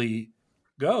the Holy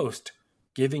Ghost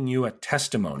giving you a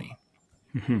testimony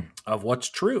of what's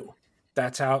true.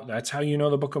 That's how you know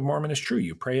the Book of Mormon is true.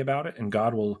 You pray about it, and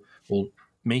God will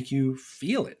make you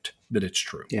feel it, that it's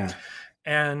true. Yeah.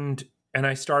 And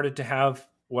I started to have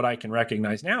what I can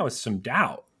recognize now as some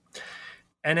doubt.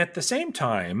 And at the same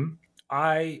time,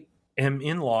 I am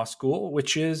in law school,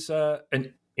 which is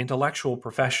an intellectual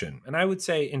profession. And I would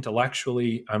say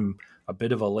intellectually, I'm a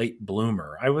bit of a late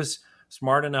bloomer. I was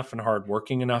smart enough and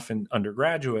hardworking enough in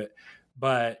undergraduate,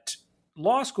 but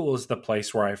law school is the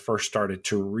place where I first started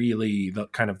to really,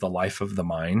 the life of the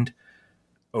mind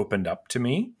opened up to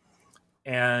me.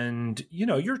 And,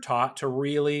 you're taught to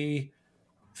really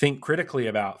think critically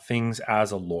about things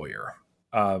as a lawyer.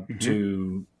 As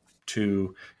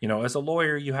a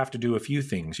lawyer, you have to do a few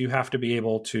things. You have to be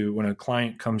able to, when a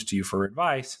client comes to you for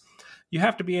advice, you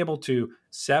have to be able to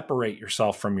separate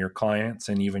yourself from your clients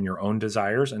and even your own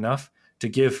desires enough to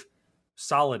give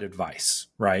solid advice,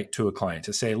 right, to a client,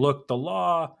 to say, look, the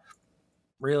law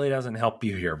really doesn't help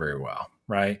you here very well,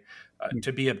 right?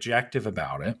 To be objective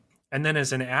about it. And then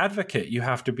as an advocate, you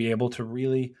have to be able to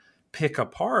really pick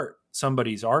apart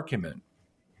somebody's argument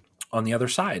on the other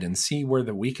side and see where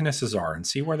the weaknesses are and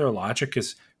see where their logic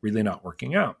is really not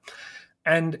working out.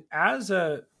 And as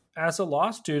a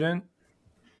law student,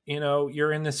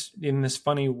 you're in this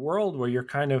funny world where you're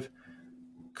kind of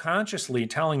consciously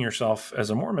telling yourself as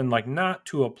a Mormon, like, not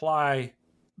to apply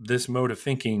this mode of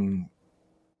thinking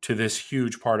to this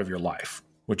huge part of your life,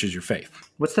 which is your faith.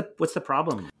 What's the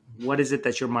problem? What is it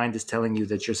that your mind is telling you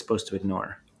that you're supposed to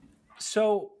ignore?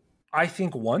 So I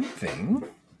think one thing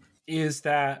is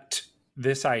that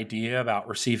this idea about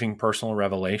receiving personal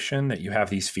revelation, that you have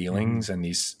these feelings and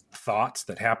these thoughts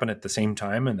that happen at the same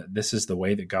time, and that this is the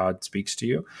way that God speaks to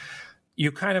you,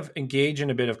 you kind of engage in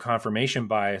a bit of confirmation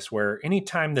bias, where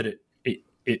anytime that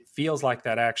it feels like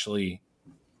that actually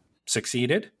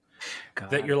succeeded,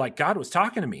 that you're like, God was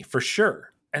talking to me for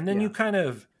sure. And then you kind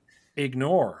of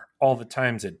ignore all the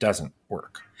times it doesn't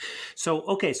work.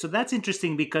 So that's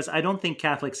interesting, because I don't think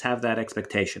Catholics have that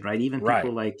expectation, right? Even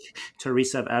people like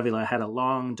Teresa of Avila had a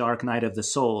long, dark night of the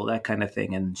soul, that kind of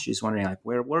thing. And she's wondering, like,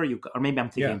 where were you? Or maybe I'm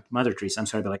thinking Mother Teresa. I'm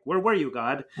sorry. They're like, where were you,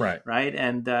 God? Right. Right.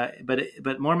 And,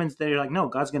 but Mormons, they're like, no,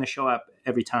 God's going to show up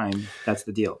every time. That's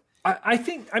the deal. I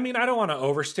think, I don't want to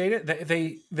overstate it.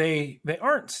 They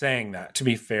aren't saying that, to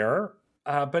be fair.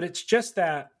 But it's just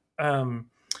that,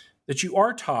 that you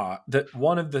are taught that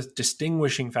one of the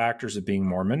distinguishing factors of being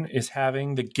Mormon is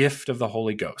having the gift of the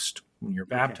Holy Ghost. When you're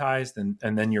baptized and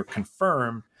then you're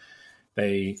confirmed,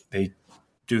 they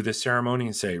do this ceremony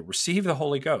and say, receive the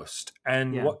Holy Ghost.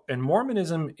 And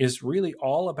Mormonism is really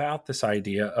all about this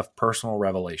idea of personal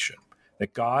revelation,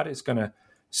 that God is going to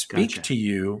speak to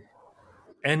you.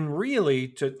 And really,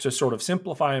 to sort of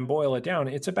simplify and boil it down,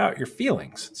 it's about your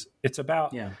feelings. It's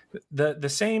about the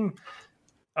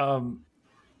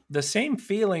same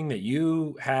feeling that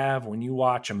you have when you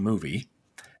watch a movie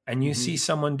and you see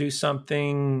someone do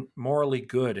something morally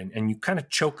good, and you kind of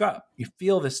choke up. You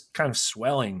feel this kind of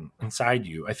swelling inside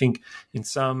you. I think in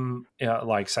some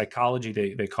like psychology,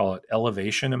 they call it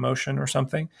elevation emotion or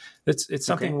something. It's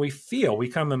something we feel. We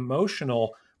become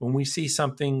emotional when we see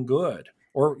something good,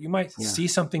 or you might see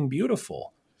something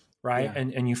beautiful, right? Yeah.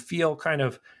 And you feel kind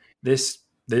of this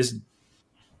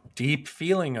deep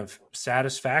feeling of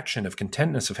satisfaction, of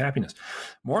contentness, of happiness.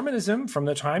 Mormonism, from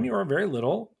the time you are very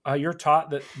little, you're taught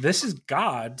that this is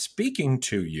God speaking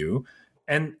to you,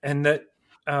 and that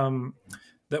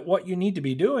that what you need to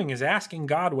be doing is asking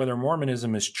God whether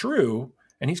Mormonism is true,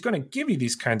 and He's going to give you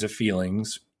these kinds of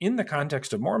feelings in the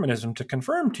context of Mormonism to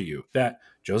confirm to you that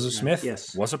Joseph Smith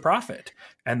was a prophet,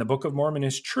 and the Book of Mormon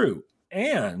is true.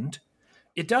 And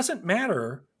it doesn't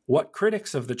matter what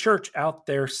critics of the church out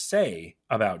there say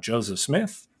about Joseph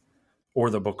Smith or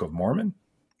the Book of Mormon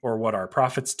or what our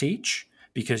prophets teach,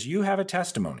 because you have a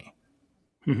testimony.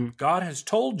 God has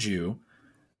told you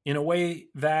in a way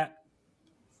that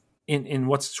in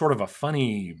what's sort of a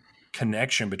funny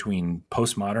connection between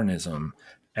postmodernism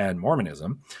and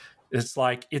Mormonism, it's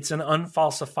like it's an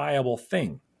unfalsifiable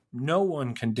thing. No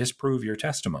one can disprove your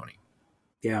testimony.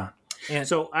 Yeah. And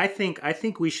so I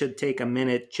think we should take a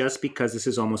minute, just because this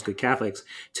is Almost Good Catholics,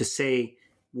 to say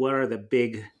what are the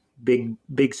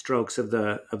big strokes of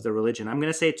the religion. I'm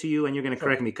going to say it to you, and you're going to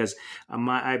correct me, because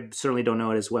I certainly don't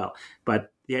know it as well.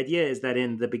 But the idea is that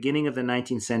in the beginning of the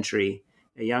 19th century,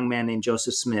 a young man named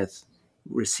Joseph Smith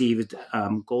received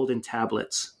golden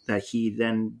tablets that he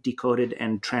then decoded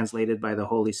and translated by the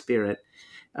Holy Spirit.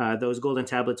 Those golden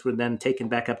tablets were then taken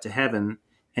back up to heaven,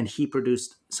 and he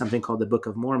produced something called the Book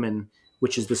of Mormon,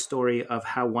 which is the story of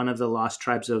how one of the lost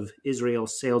tribes of Israel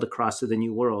sailed across to the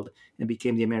New World and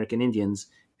became the American Indians,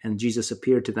 and Jesus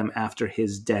appeared to them after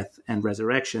his death and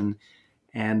resurrection.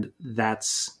 And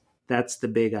that's the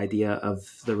big idea of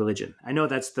the religion. I know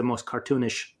that's the most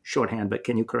cartoonish shorthand, but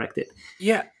can you correct it?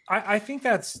 Yeah, I think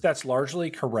that's largely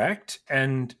correct,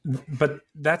 but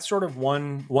that's sort of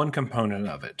one component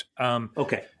of it.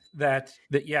 Okay. That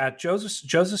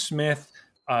Joseph Smith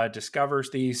discovers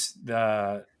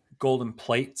the golden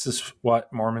plates, is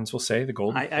what Mormons will say. The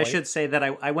golden. I should say that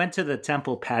I went to the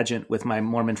temple pageant with my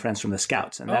Mormon friends from the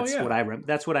Scouts, and that's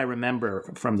what I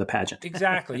remember from the pageant.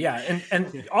 Exactly. Yeah,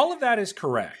 and all of that is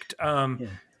correct.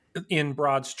 In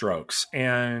broad strokes.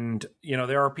 And,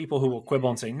 there are people who will quibble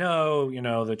and say, no,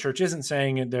 the church isn't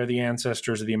saying they're the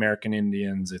ancestors of the American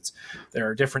Indians. There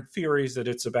are different theories that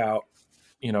it's about,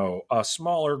 a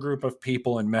smaller group of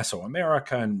people in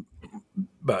Mesoamerica,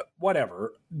 but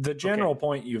whatever. The general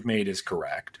point you've made is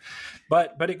correct,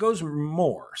 but it goes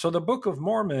more. So the Book of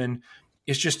Mormon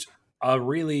is just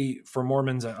for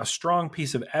Mormons, a strong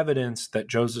piece of evidence that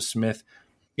Joseph Smith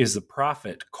is the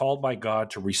prophet called by God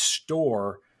to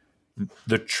restore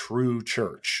the true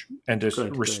church and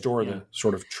to restore the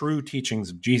sort of true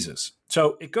teachings of Jesus.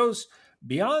 So it goes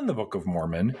beyond the Book of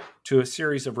Mormon to a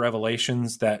series of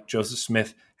revelations that Joseph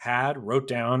Smith wrote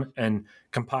down and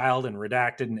compiled and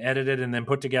redacted and edited and then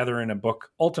put together in a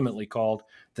book ultimately called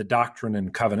The Doctrine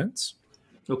and Covenants.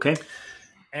 Okay.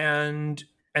 And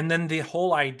then the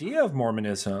whole idea of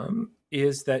Mormonism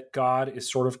is that God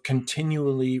is sort of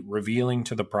continually revealing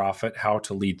to the prophet how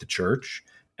to lead the church.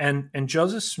 And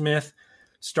Joseph Smith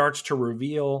starts to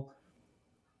reveal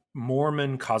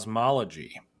Mormon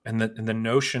cosmology and the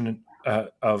notion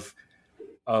of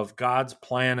God's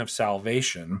plan of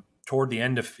salvation toward the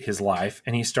end of his life.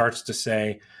 And he starts to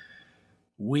say,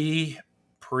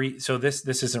 so this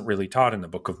isn't really taught in the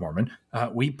Book of Mormon.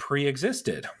 We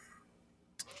pre-existed.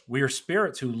 We are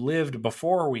spirits who lived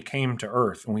before we came to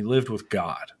earth, and we lived with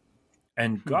God.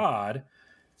 And God,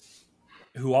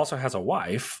 who also has a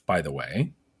wife, by the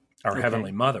way, our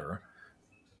Heavenly Mother,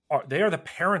 they are the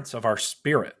parents of our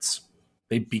spirits.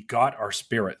 They begot our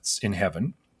spirits in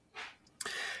heaven.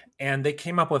 And they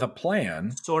came up with a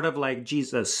plan. Sort of like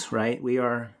Jesus, right? We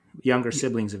are younger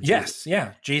siblings of Jesus. Yes,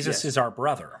 yeah. Jesus is our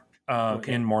brother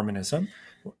in Mormonism.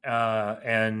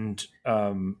 And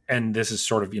this is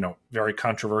sort of, very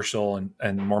controversial,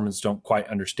 and Mormons don't quite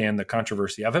understand the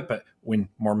controversy of it. But when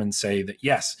Mormons say that,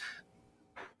 yes,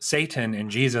 Satan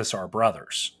and Jesus are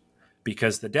brothers,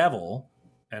 because the devil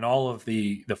and all of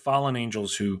the fallen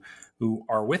angels who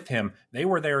are with him, they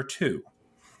were there too.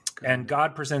 And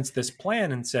God presents this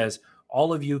plan and says,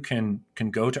 all of you can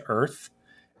go to earth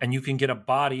and you can get a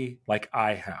body like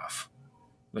I have.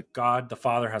 Like God, the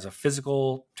Father, has a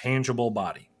physical, tangible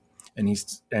body.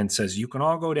 And says, you can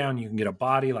all go down, you can get a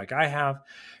body like I have.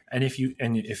 And if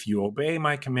you obey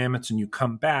my commandments and you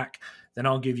come back, then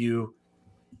I'll give you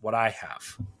what I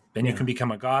have. Then you can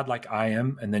become a God like I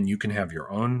am, and then you can have your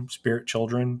own spirit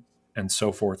children and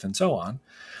so forth and so on.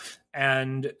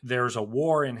 And there's a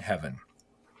war in heaven.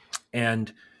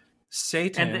 And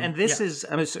Satan, and this is,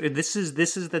 I mean, so this is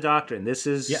the doctrine. This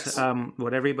is Yes.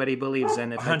 What everybody believes.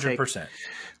 And if 100%.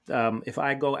 if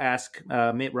I go ask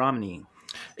Mitt Romney,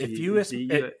 If he you ask,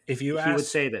 would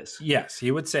say this. Yes,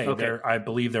 he would say, Okay. I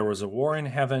believe there was a war in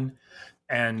heaven,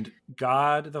 and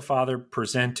God the Father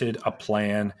presented a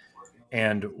plan,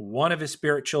 and one of his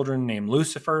spirit children named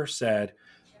Lucifer said,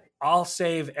 I'll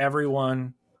save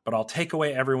everyone, but I'll take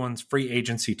away everyone's free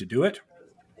agency to do it.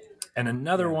 And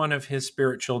another one of his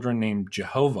spirit children named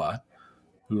Jehovah,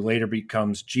 who later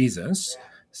becomes Jesus,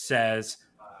 says,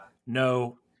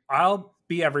 no, I'll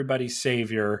be everybody's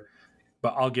savior,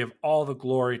 but I'll give all the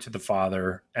glory to the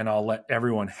Father, and I'll let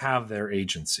everyone have their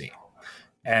agency.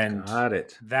 And Got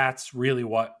it. that's really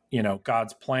what,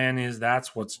 God's plan is.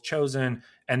 That's what's chosen.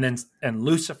 And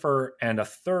Lucifer and a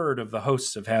third of the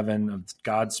hosts of heaven, of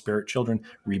God's spirit children,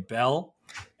 rebel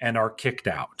and are kicked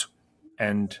out.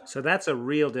 And so that's a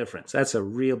real difference. That's a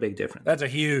real big difference. that's a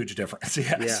huge difference.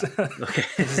 Yes. Yeah. Okay.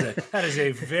 That is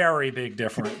a very big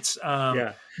difference.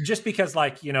 Just because,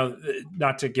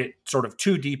 not to get sort of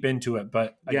too deep into it,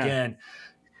 but again,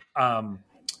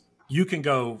 you can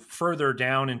go further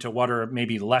down into what are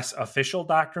maybe less official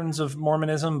doctrines of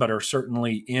Mormonism, but are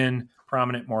certainly in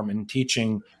prominent Mormon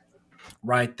teaching,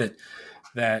 right?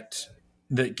 That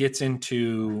gets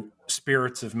into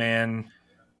spirits of man,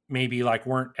 maybe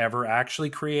weren't ever actually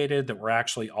created, that were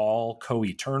actually all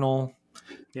co-eternal.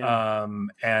 Yeah.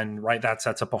 And that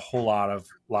sets up a whole lot of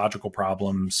logical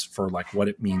problems for what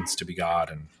it means to be God,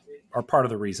 and are part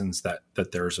of the reasons that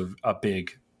there's a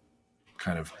big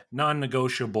kind of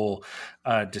non-negotiable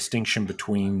distinction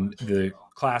between the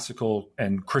classical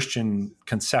and Christian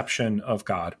conception of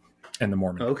God and the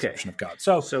Mormon conception of God.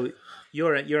 So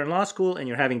you're in law school and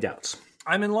you're having doubts.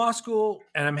 I'm in law school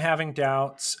and I'm having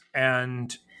doubts,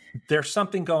 and there's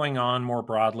something going on more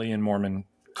broadly in Mormon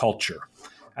culture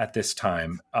at this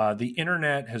time. The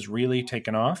internet has really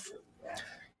taken off,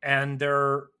 and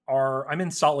I'm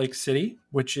in Salt Lake City,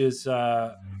 which is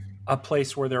a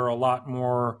place where there are a lot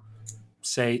more,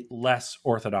 say, less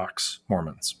Orthodox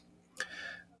Mormons.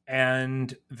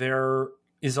 And there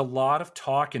is a lot of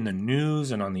talk in the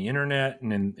news and on the internet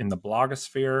and in the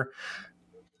blogosphere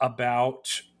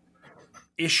about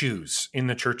issues in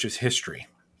the church's history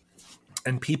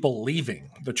and people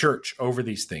leaving the church over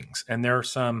these things. And there are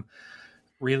some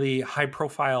really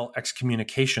high-profile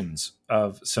excommunications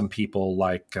of some people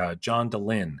like John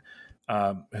DeLynn,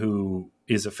 who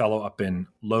is a fellow up in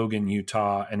Logan,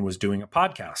 Utah, and was doing a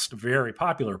podcast, a very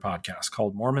popular podcast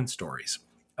called Mormon Stories,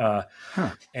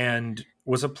 and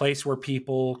was a place where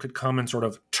people could come and sort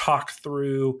of talk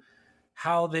through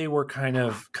how they were kind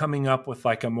of coming up with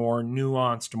a more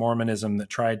nuanced Mormonism that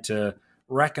tried to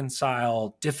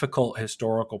reconcile difficult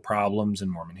historical problems in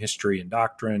Mormon history and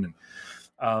doctrine.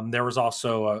 And there was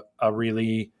also a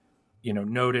really,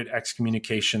 noted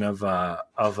excommunication of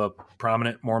a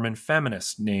prominent Mormon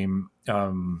feminist named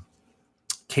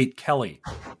Kate Kelly.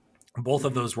 Both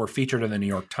of those were featured in the New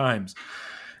York Times.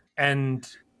 And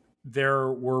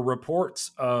there were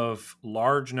reports of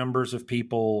large numbers of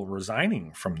people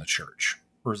resigning from the church,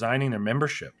 resigning their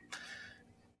membership.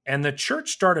 And the church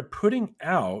started putting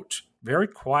out very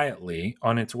quietly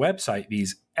on its website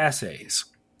these essays.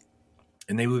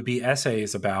 And they would be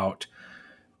essays about,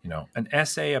 an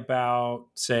essay about,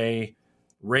 say,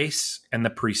 race and the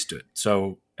priesthood.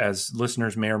 So as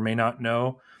listeners may or may not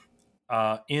know,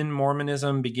 in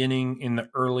Mormonism, beginning in the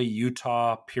early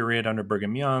Utah period under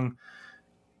Brigham Young,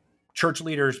 church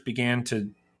leaders began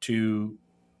to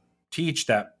teach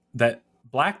that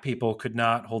Black people could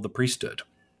not hold the priesthood,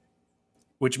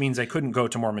 which means they couldn't go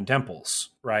to Mormon temples,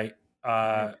 right?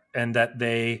 And that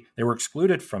they were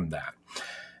excluded from that.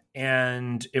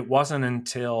 And it wasn't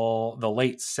until the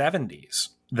late 70s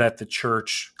that the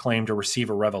church claimed to receive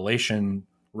a revelation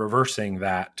reversing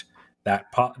that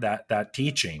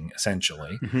teaching,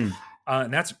 essentially. Mm-hmm.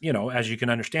 And that's, as you can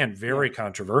understand, very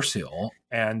controversial.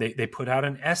 And they put out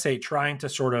an essay trying to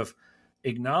sort of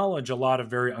acknowledge a lot of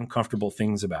very uncomfortable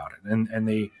things about it. And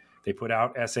they put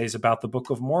out essays about the Book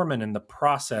of Mormon and the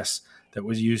process that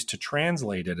was used to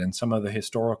translate it, and some of the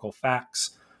historical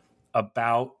facts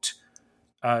about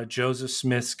Joseph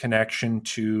Smith's connection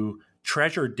to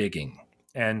treasure digging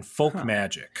and folk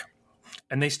magic.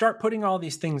 And they start putting all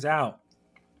these things out.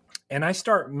 And I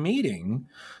start meeting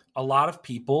a lot of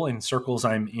people in circles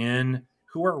I'm in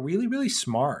who are really, really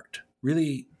smart,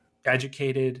 really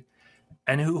educated,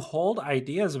 and who hold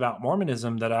ideas about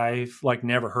Mormonism that I've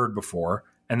never heard before,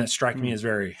 and that strike me as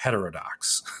very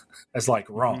heterodox, as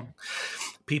wrong.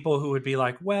 people who would be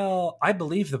like, well, I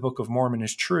believe the Book of Mormon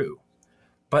is true,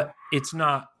 but it's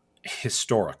not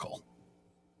historical.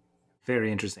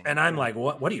 Very interesting. And I'm like,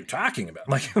 what are you talking about?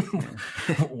 Like,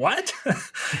 what?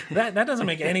 that doesn't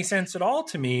make any sense at all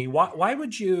to me. Why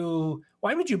would you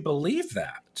believe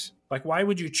that? Like, why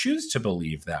would you choose to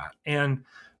believe that? And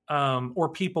or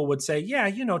people would say, yeah,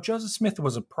 Joseph Smith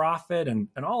was a prophet, and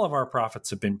all of our prophets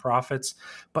have been prophets,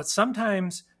 but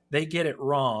sometimes they get it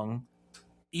wrong,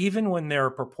 even when they're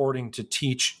purporting to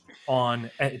teach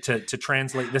on to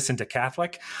translate this into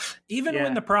Catholic, even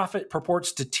when the prophet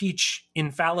purports to teach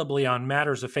infallibly on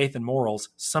matters of faith and morals,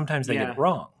 sometimes they get it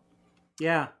wrong.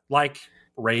 Yeah. Like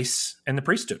race and the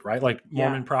priesthood, right? Like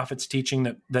Mormon prophets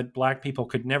teaching that black people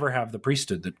could never have the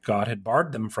priesthood, that God had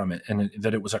barred them from it, and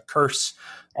that it was a curse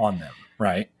on them,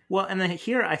 right? Well, and then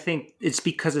here I think it's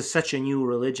because it's such a new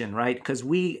religion, right? Because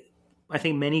I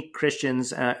think many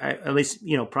Christians, at least,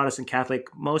 Protestant, Catholic,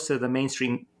 most of the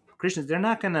mainstream Christians, they're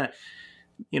not going to,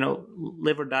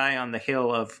 live or die on the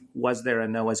hill of, was there a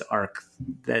Noah's Ark?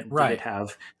 Did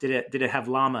it have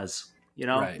llamas?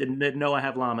 Right. Did Noah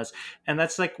have llamas? And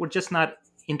that's like, we're just not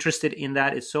interested in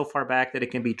that. It's so far back that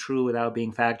it can be true without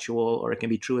being factual, or it can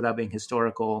be true without being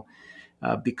historical,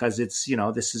 because it's,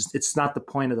 it's not the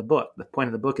point of the book. The point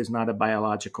of the book is not a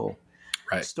biological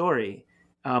story.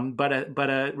 But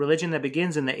a religion that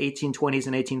begins in the 1820s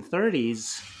and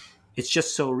 1830s, it's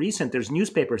just so recent. There's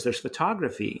newspapers, there's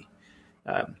photography.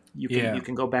 You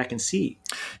can go back and see.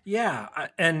 Yeah,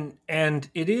 and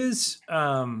it is.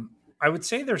 I would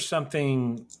say there's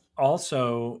something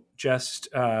also just.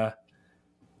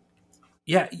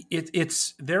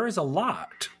 It's there is a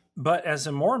lot, but as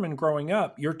a Mormon growing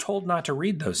up, you're told not to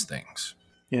read those things.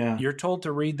 Yeah. You're told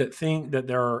to read that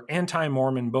there are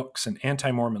anti-Mormon books and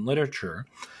anti-Mormon literature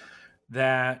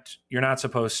that you're not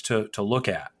supposed to look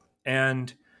at.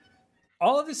 And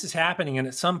all of this is happening. And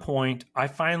at some point, I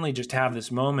finally just have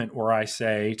this moment where I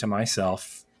say to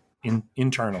myself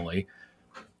internally,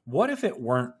 what if it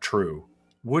weren't true?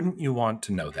 Wouldn't you want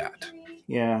to know that?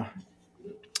 Yeah.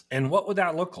 And what would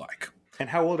that look like? And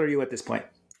how old are you at this point?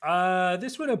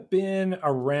 This would have been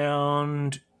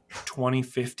around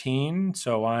 2015,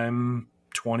 so I'm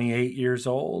 28 years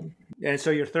old. And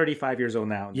so you're 35 years old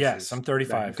now. Yes, I'm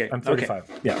 35. Okay. I'm 35.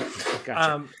 Okay. Yeah.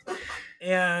 Gotcha.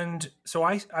 And so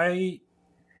I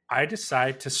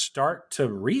decide to start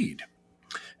to read.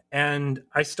 And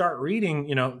I start reading,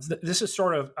 this is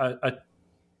sort of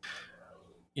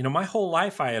my whole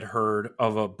life I had heard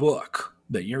of a book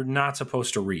that you're not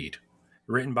supposed to read,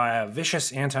 written by a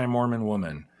vicious anti-Mormon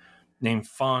woman named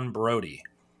Fawn Brody.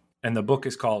 And the book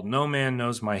is called No Man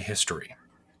Knows My History.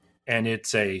 And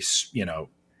it's a,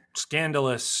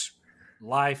 scandalous,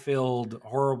 lie-filled,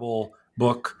 horrible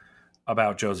book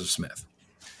about Joseph Smith.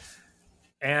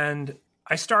 And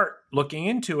I start looking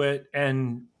into it,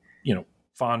 and,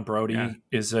 Fawn Brody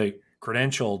is a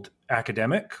credentialed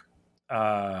academic,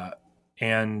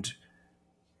 and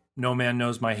No Man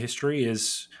Knows My History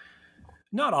is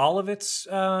not all of its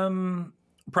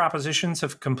propositions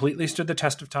have completely stood the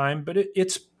test of time, but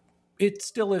it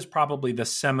still is probably the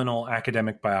seminal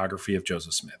academic biography of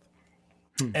Joseph Smith.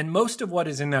 And most of what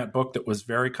is in that book that was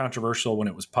very controversial when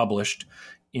it was published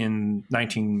in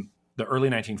the early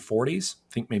 1940s,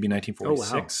 I think maybe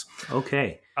 1946. Oh, wow.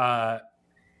 Okay.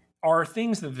 Are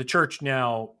things that the church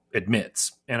now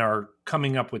admits and are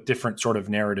coming up with different sort of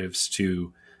narratives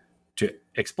to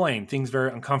explain things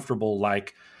very uncomfortable,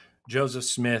 like Joseph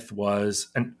Smith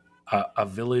was a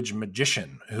village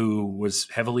magician who was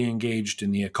heavily engaged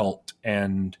in the occult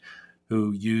and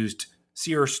who used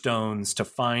seer stones to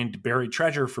find buried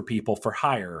treasure for people for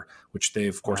hire, which they,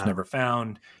 of course, never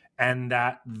found. And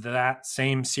that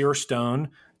same seer stone,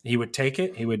 he would take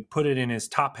it, he would put it in his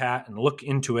top hat and look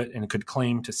into it and could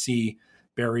claim to see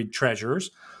buried treasures.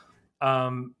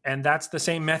 And that's the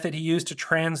same method he used to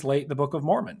translate the Book of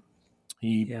Mormon.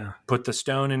 He put the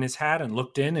stone in his hat and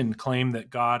looked in and claimed that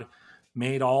God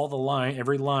made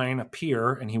every line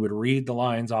appear, and he would read the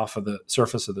lines off of the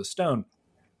surface of the stone.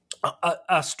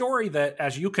 A story that,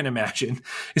 as you can imagine,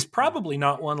 is probably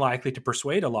not one likely to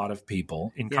persuade a lot of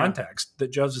people in context that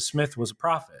Joseph Smith was a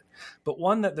prophet, but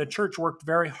one that the church worked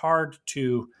very hard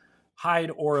to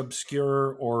hide or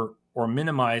obscure or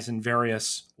minimize in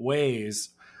various ways.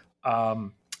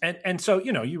 And so,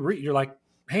 you're like,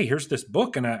 hey, here's this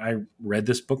book. And I read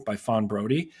this book by Fawn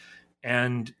Brody,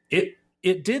 and it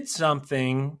did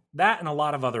something, that and a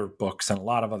lot of other books and a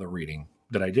lot of other reading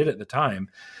that I did at the time,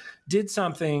 did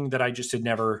something that I just had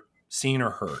never seen or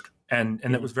heard. And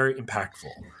that was very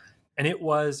impactful. And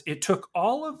it took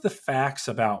all of the facts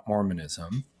about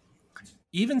Mormonism,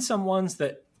 even some ones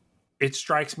that it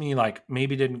strikes me like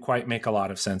maybe didn't quite make a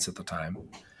lot of sense at the time,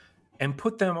 and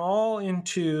put them all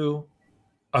into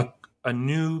a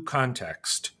new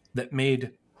context that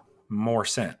made more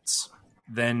sense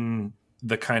than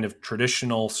the kind of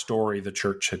traditional story the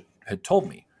church had told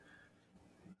me.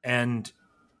 And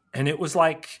it was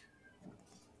like,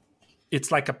 it's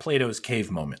like a Plato's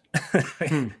cave moment.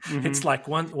 Mm-hmm. It's like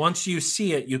once you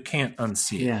see it, you can't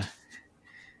unsee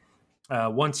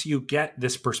it. Once you get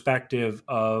this perspective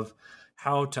of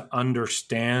how to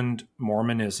understand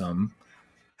Mormonism,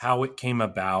 how it came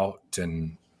about,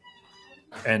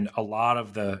 and a lot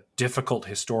of the difficult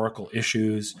historical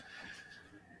issues,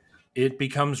 it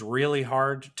becomes really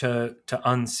hard to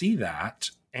unsee that.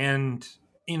 And,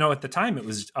 at the time it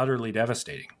was utterly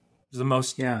devastating. It was the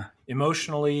most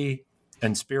emotionally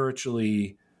and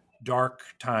spiritually dark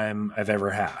time I've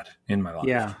ever had in my life.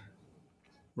 Yeah.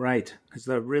 Right. Because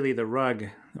really the rug,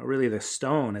 or really the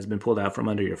stone, has been pulled out from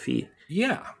under your feet.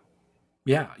 Yeah.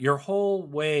 Yeah. Your whole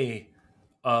way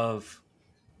of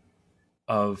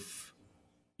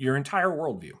your entire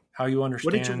worldview, how you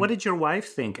understand. What did your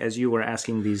wife think as you were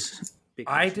asking these big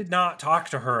questions? I did not talk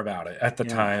to her about it at the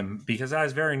time because I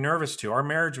was very nervous too. Our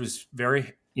marriage was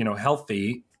very,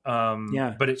 healthy.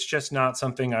 But it's just not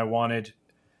something I wanted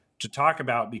to talk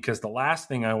about, because the last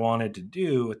thing I wanted to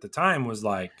do at the time was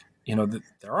like,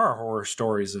 there are horror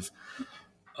stories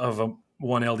of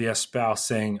one LDS spouse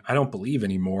saying, I don't believe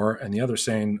anymore, and the other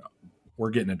saying,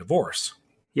 we're getting a divorce.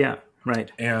 Yeah,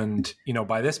 right. And,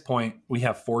 by this point, we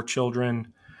have 4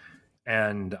 children,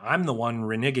 and I'm the one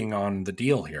reneging on the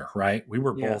deal here, right? We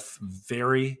were both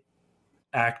very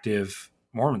active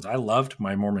Mormons. I loved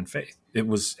my Mormon faith. It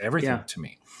was everything to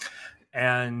me.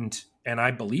 And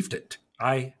I believed it.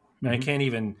 I can't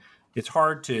even, it's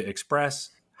hard to express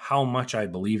how much I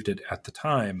believed it at the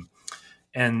time,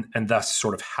 and thus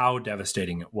sort of how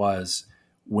devastating it was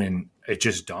when it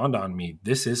just dawned on me,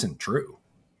 this isn't true.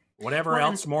 Whatever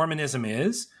else Mormonism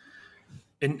is,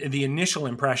 and the initial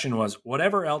impression was,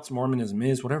 whatever else Mormonism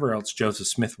is, whatever else Joseph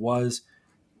Smith was,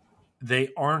 they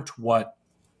aren't what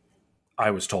I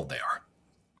was told they are.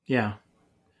 Yeah.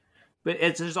 But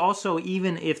there's also,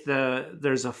 even if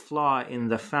there's a flaw in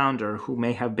the founder, who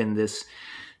may have been this,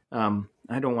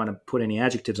 I don't want to put any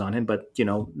adjectives on him, but,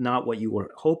 not what you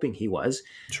were hoping he was.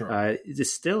 Sure.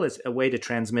 This still is a way to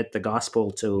transmit the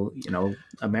gospel to,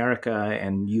 America,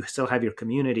 and you still have your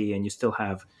community, and you still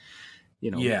have,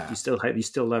 you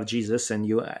still love Jesus, and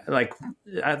you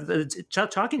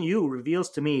talking to you reveals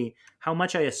to me how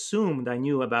much I assumed I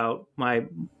knew about my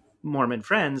Mormon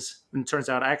friends, and it turns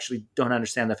out I actually don't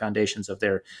understand the foundations of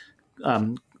their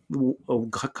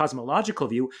cosmological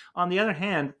view. On the other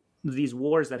hand, these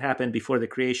wars that happened before the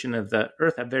creation of the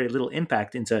earth have very little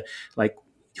impact into like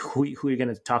who you're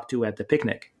going to talk to at the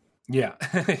picnic. Yeah.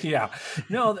 Yeah.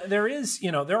 No, there is,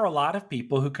 there are a lot of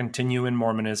people who continue in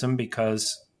Mormonism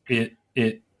because it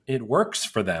works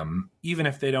for them, even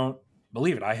if they don't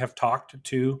believe it. I have talked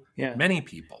to many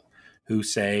people who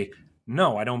say,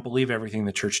 no, I don't believe everything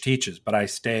the church teaches, but I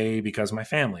stay because of my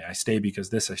family. I stay because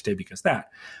this, I stay because that.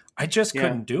 I just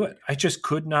couldn't do it. I just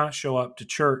could not show up to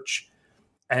church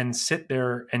and sit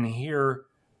there and hear.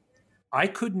 I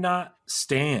could not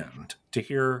stand to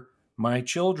hear my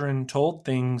children told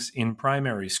things in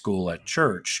primary school at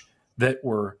church that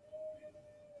were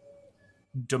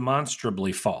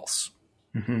demonstrably false.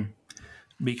 Mm-hmm.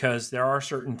 Because there are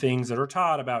certain things that are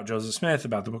taught about Joseph Smith,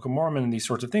 about the Book of Mormon, and these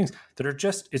sorts of things that are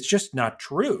it's just not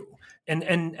true. And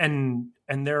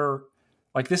they're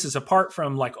like, this is apart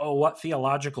from like, oh, what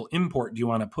theological import do you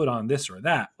want to put on this or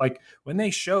that? Like when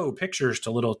they show pictures to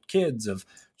little kids of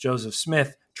Joseph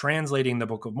Smith translating the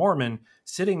Book of Mormon,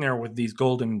 sitting there with these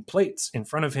golden plates in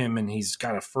front of him, and he's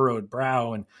got a furrowed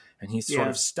brow, and he's sort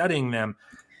of studying them.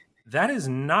 That is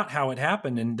not how it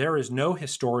happened, and there is no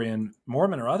historian,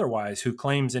 Mormon or otherwise, who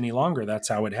claims any longer that's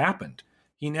how it happened.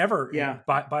 He never,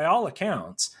 by all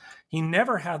accounts, he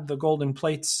never had the golden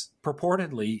plates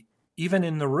purportedly even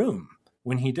in the room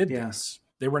when he did this.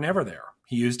 They were never there.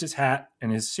 He used his hat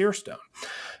and his seer stone.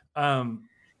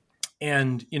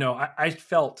 And, I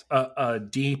felt a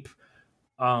deep,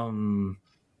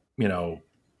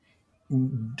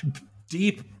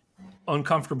 deep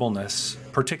uncomfortableness,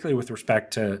 particularly with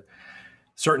respect to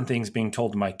certain things being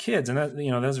told to my kids. And that,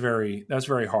 that's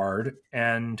very hard.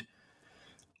 And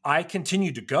I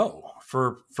continued to go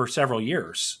for several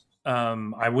years.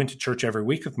 I went to church every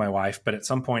week with my wife, but at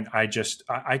some point I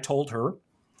told her,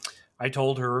 I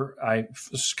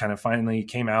kind of finally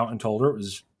came out and told her it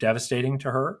was devastating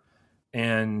to her,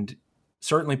 and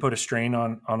certainly put a strain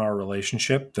on our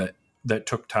relationship that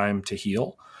took time to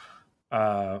heal.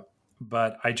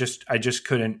 But I just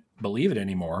couldn't believe it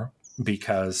anymore.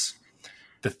 because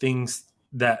the things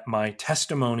that my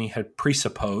testimony had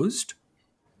presupposed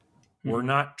were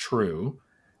not true.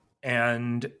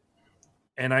 And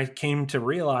I came to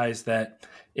realize that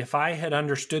if I had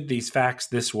understood these facts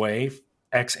this way,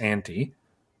 ex ante,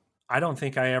 I don't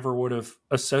think I ever would have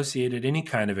associated any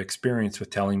kind of experience with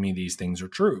telling me these things are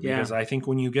true. Yeah. Because I think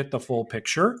when you get the full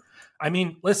picture, I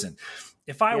mean, listen,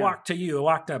 if I walked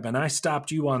up and I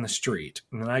stopped you on the street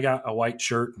and I got a white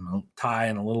shirt and a tie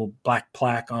and a little black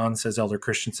plaque on, says Elder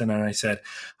Christensen, and I said,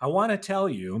 I want to tell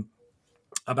you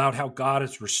about how God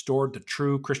has restored the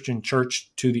true Christian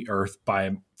church to the earth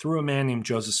through a man named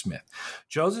Joseph Smith.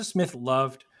 Joseph Smith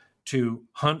loved to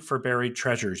hunt for buried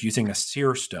treasures using a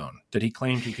seer stone that he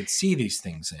claimed he could see these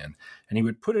things in. And he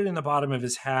would put it in the bottom of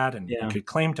his hat and could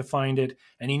claim to find it.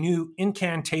 And he knew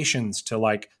incantations to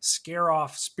like scare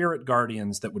off spirit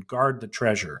guardians that would guard the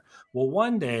treasure. Well,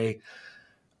 one day,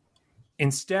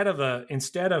 instead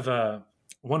of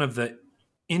one of the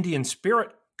Indian spirit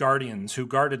guardians who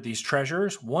guarded these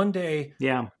treasures, one day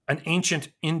an ancient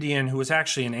Indian who was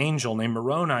actually an angel named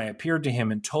Moroni appeared to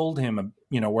him and told him,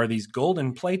 where these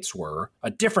golden plates were,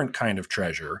 a different kind of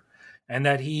treasure, and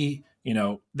that he,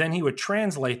 then he would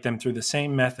translate them through the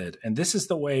same method. And this is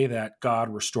the way that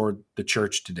God restored the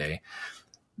church today.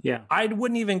 Yeah. I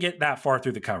wouldn't even get that far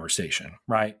through the conversation,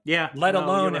 right? Yeah. Let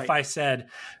alone if I said,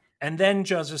 and then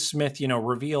Joseph Smith,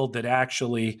 revealed that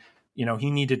actually,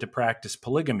 he needed to practice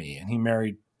polygamy, and he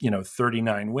married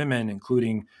 39 women,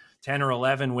 including 10 or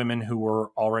 11 women who were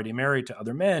already married to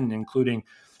other men, including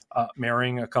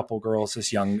marrying a couple girls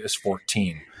as young as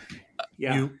 14.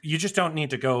 You just don't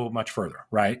need to go much further,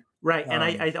 right? Right. And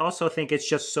I also think it's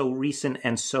just so recent,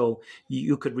 and so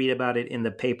you could read about it in the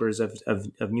papers of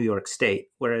New York State.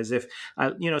 Whereas if,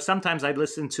 sometimes I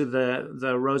listen to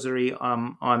the rosary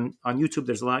on YouTube.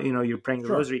 There's a lot, you're praying the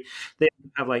rosary. They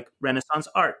have like Renaissance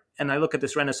art. And I look at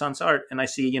this Renaissance art and I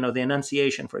see, the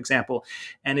Annunciation, for example,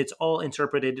 and it's all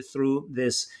interpreted through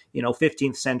this,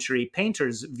 15th century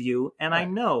painter's view. And I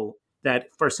know that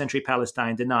first century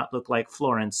Palestine did not look like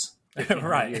Florence.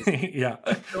 Right. Yeah.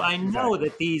 So I know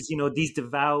that these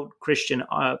devout Christian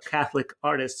Catholic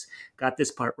artists got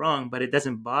this part wrong, but it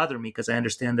doesn't bother me because I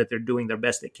understand that they're doing their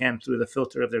best they can through the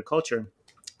filter of their culture.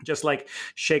 Just like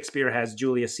Shakespeare has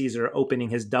Julius Caesar opening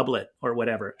his doublet or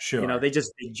whatever. Sure. They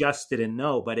just didn't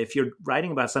know. But if you're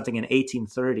writing about something in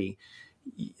 1830,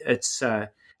 it's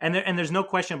and there's no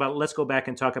question about. Let's go back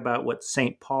and talk about what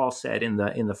St. Paul said in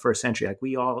the first century. Like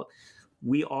we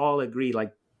all agree,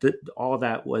 like all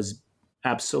that was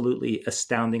absolutely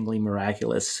astoundingly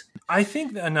miraculous. I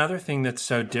think another thing that's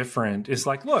so different is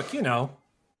like, look,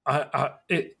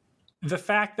 the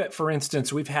fact that, for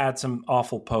instance, we've had some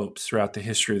awful popes throughout the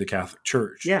history of the Catholic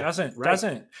Church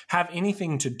doesn't have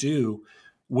anything to do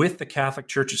with the Catholic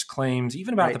Church's claims,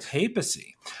 even about the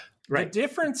papacy. Right. The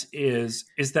difference is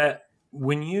that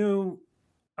when you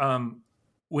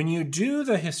do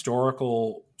the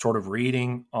historical sort of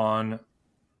reading on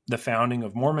the founding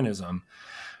of Mormonism,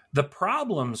 the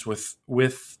problems with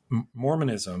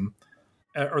Mormonism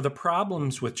or the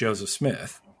problems with Joseph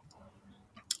Smith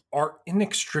are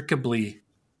inextricably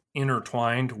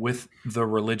intertwined with the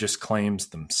religious claims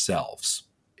themselves.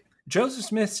 Joseph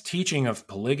Smith's teaching of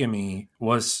polygamy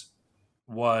was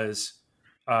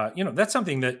that's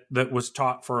something that was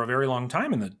taught for a very long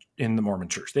time in the Mormon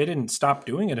Church. They didn't stop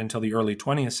doing it until the early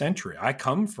 20th century. I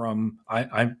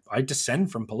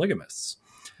descend from polygamists.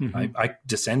 Mm-hmm. I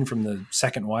descend from the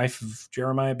second wife of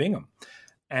Jeremiah Bingham,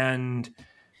 and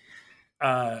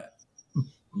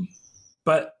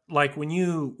but like when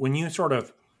you sort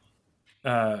of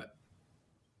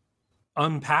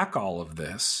unpack all of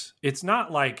this, it's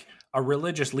not like a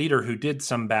religious leader who did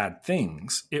some bad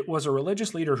things. It was a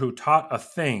religious leader who taught a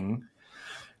thing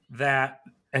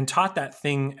and taught that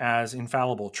thing as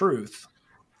infallible truth,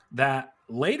 that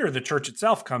later the church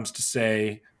itself comes to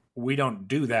say, we don't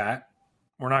do that.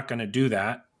 We're not going to do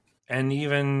that. And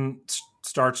even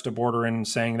starts to border in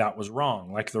saying that was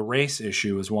wrong. Like the race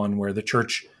issue is one where the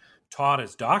church taught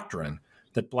as doctrine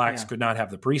that blacks could not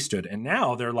have the priesthood. And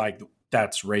now they're like,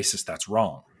 that's racist, that's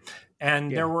wrong.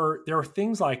 And there were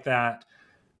things like that,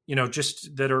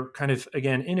 just that are kind of,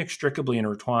 again, inextricably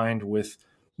intertwined with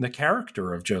the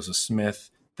character of Joseph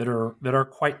Smith that are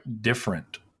quite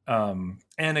different. And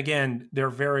again,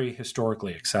 they're very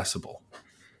historically accessible.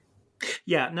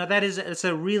 Yeah, no, it's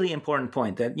a really important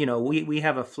point that, we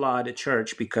have a flawed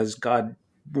church because God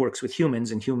works with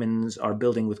humans, and humans are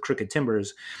building with crooked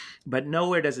timbers. But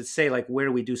nowhere does it say like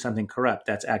where we do something corrupt.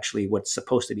 That's actually what's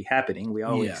supposed to be happening. We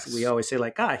always say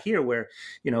like, here where,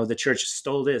 the church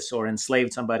stole this or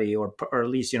enslaved somebody or at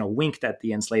least, winked at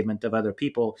the enslavement of other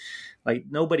people. Like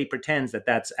nobody pretends that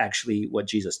that's actually what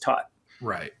Jesus taught.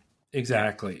 Right.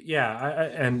 Exactly.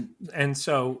 Yeah. And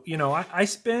so, I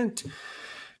spent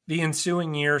the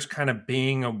ensuing years kind of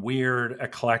being a weird,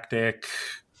 eclectic,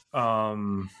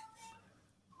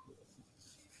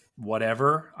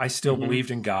 whatever. I still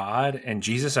believed in God and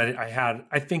Jesus.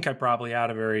 I think I probably had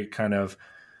a very kind of,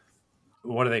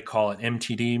 what do they call it?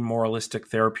 MTD, moralistic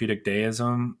therapeutic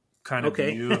deism kind of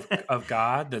view of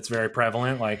God that's very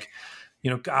prevalent. Like,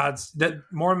 that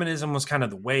Mormonism was kind of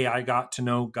the way I got to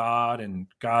know God, and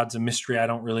God's a mystery I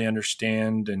don't really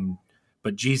understand.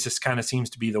 But Jesus kind of seems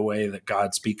to be the way that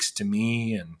God speaks to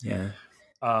me.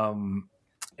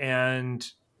 And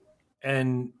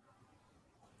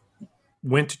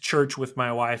went to church with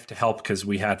my wife to help because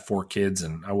we had 4 kids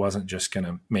and I wasn't just going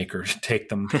to make her take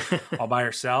them all by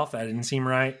herself. That didn't seem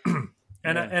right.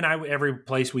 And every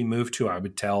place we moved to, I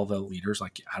would tell the leaders,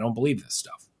 like, I don't believe this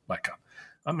stuff. Like,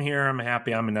 I'm here, I'm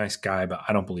happy, I'm a nice guy, but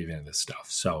I don't believe any of this stuff.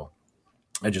 So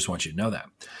I just want you to know that.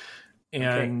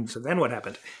 And so then what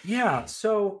happened? Yeah.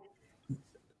 So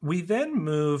we then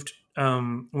moved,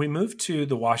 to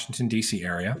the Washington, D.C.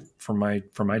 area for my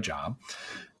job.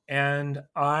 And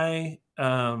I,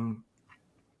 have,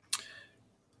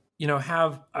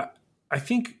 I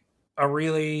think, a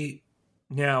really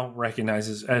now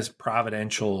recognizes as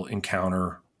providential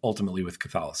encounter ultimately with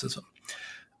Catholicism.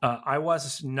 I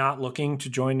was not looking to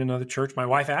join another church. My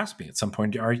wife asked me at some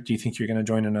point, do you think you're going to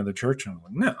join another church? And I'm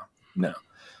like, no,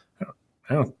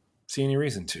 I don't see any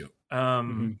reason to.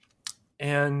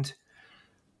 And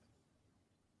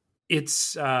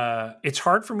it's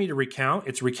hard for me to recount.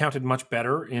 It's recounted much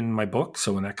better in my book.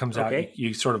 So when that comes out,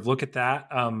 you sort of look at that.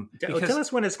 Tell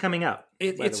us when it's coming out.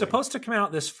 It's supposed to come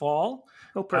out this fall.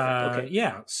 Oh, perfect. Okay.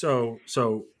 Yeah. So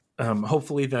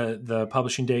hopefully the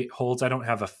publishing date holds. I don't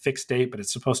have a fixed date, but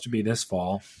it's supposed to be this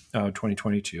fall,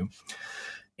 2022.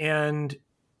 And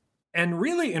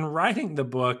really in writing the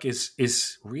book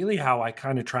is really how I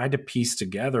kind of tried to piece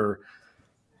together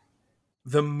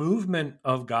the movement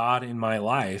of God in my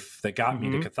life that got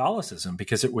me to Catholicism,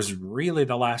 because it was really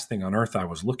the last thing on earth I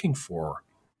was looking for.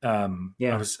 I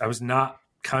was not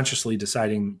consciously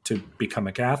deciding to become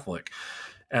a Catholic,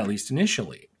 at least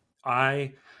initially.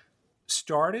 I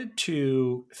started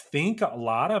to think a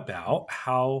lot about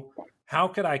how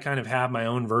could I kind of have my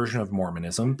own version of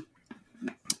Mormonism.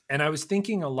 And I was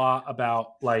thinking a lot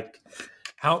about, like,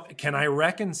 how can I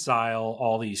reconcile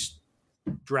all these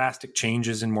drastic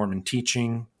changes in Mormon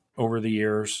teaching over the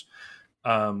years?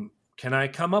 Can I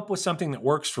come up with something that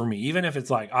works for me, even if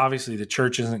it's like, obviously the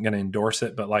church isn't going to endorse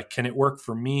it, but like, can it work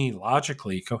for me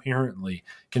logically, coherently?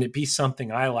 Can it be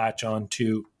something I latch on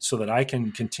to so that I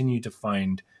can continue to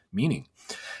find meaning?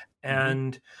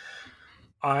 And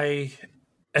I,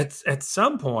 at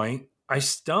some point, I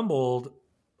stumbled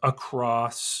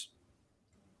across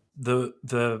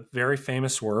the very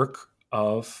famous work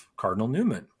of Cardinal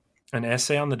Newman, an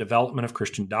essay on the development of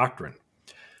Christian doctrine.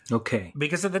 Okay.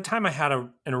 Because at the time I had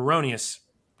an erroneous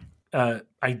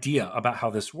idea about how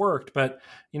this worked. But,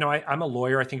 I'm a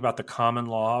lawyer. I think about the common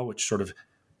law, which sort of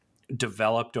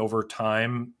developed over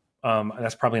time.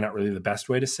 That's probably not really the best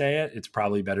way to say it. It's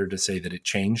probably better to say that it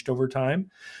changed over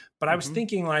time. But I was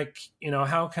thinking, like,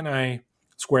 how can I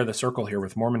square the circle here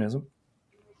with Mormonism?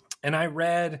 And I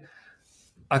read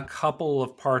a couple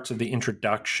of parts of the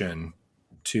introduction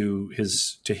to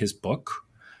his book.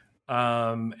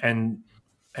 And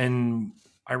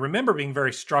I remember being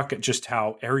very struck at just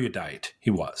how erudite he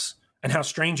was and how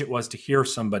strange it was to hear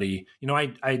somebody,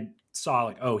 I saw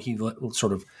like, he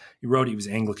wrote he was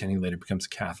Anglican, he later becomes a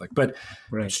Catholic, but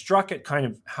struck at kind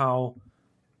of how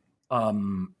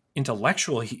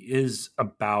intellectual he is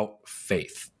about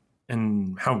faith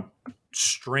and how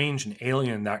strange and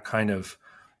alien that kind of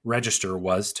register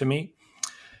was to me.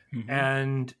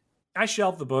 And I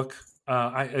shelved the book.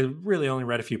 I really only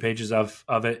read a few pages of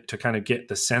it to kind of get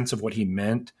the sense of what he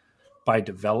meant by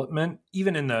development,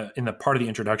 even in the part of the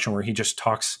introduction where he just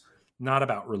talks not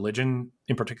about religion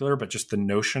in particular, but just the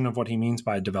notion of what he means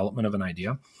by development of an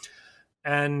idea.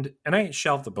 And I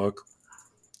shelved the book.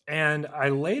 And I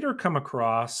later come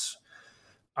across,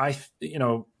 at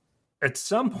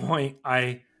some point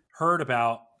I heard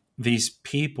about these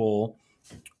people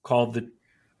called the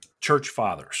Church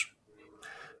Fathers.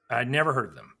 I'd never heard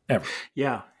of them, ever.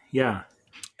 Yeah.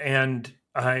 And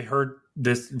I heard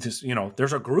this,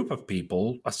 there's a group of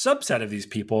people, a subset of these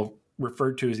people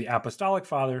referred to as the Apostolic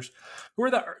Fathers, who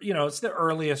are it's the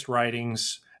earliest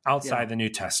writings outside the New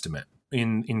Testament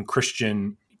in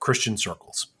Christian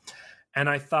circles. And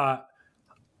I thought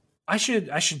I should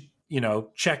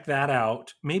check that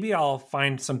out. Maybe I'll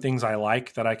find some things I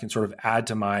like that I can sort of add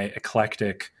to my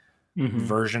eclectic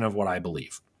version of what I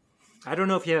believe. I don't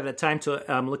know if you have the time to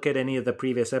look at any of the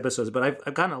previous episodes, but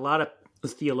I've gotten a lot of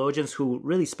theologians who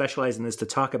really specialize in this to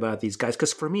talk about these guys,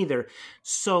 because for me they're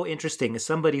so interesting as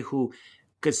somebody who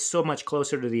is so much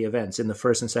closer to the events in the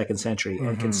 1st and 2nd century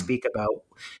and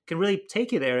can really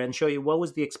take you there and show you what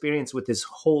was the experience with this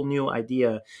whole new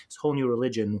idea, this whole new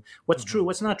religion, what's true,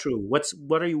 what's not true,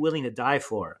 what are you willing to die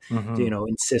for, to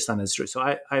insist on this truth. So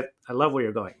I love where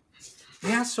you're going.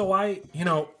 Yeah, so I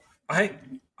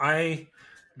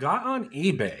got on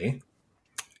eBay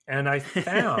and I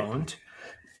found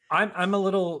I'm a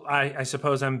little, I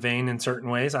suppose I'm vain in certain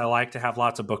ways. I like to have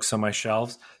lots of books on my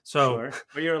shelves. So, sure.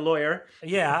 But you're a lawyer.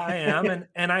 Yeah, I am.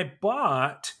 and I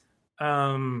bought,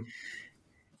 let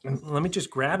me just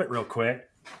grab it real quick.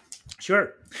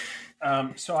 Sure.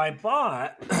 So I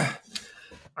bought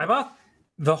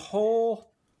the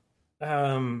whole,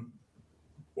 I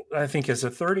think it's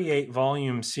a 38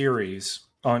 volume series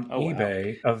on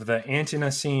eBay of the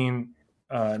Ante-Nicene,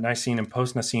 Nicene and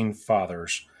Post-Nicene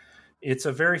Fathers. It's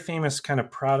a very famous kind of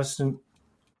Protestant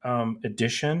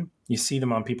edition. You see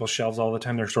them on people's shelves all the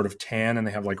time. They're sort of tan and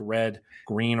they have like red,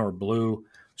 green, or blue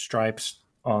stripes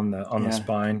on the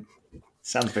spine.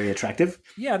 Sounds very attractive.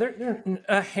 Yeah, they're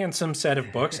a handsome set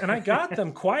of books, and I got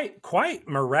them quite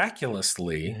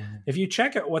miraculously. If you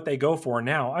check out what they go for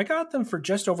now, I got them for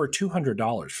just over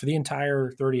 $200 for the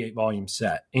entire 38 volume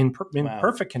set in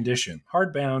perfect condition,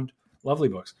 hardbound, lovely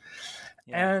books.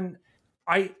 Yeah. And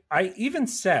I even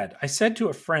said to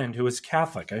a friend who was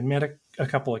Catholic, I'd met a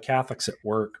couple of Catholics at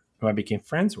work who I became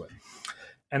friends with.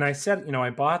 And I said, I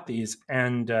bought these,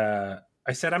 and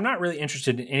I said, I'm not really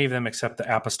interested in any of them except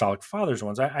the Apostolic Fathers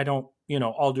ones. I don't,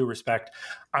 all due respect,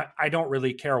 I don't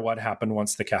really care what happened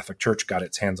once the Catholic Church got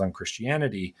its hands on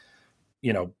Christianity,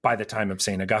 by the time of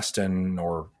St. Augustine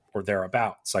or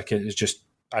thereabouts. Like, it's just,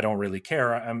 I don't really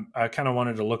care. I kind of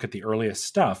wanted to look at the earliest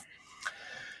stuff.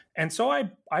 And so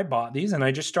I bought these and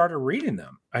I just started reading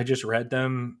them. I just read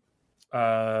them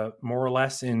more or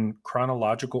less in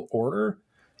chronological order.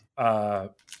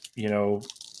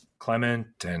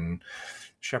 Clement and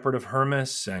Shepherd of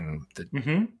Hermas and the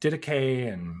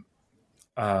Didache and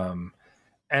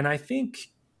I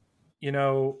think,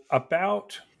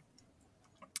 about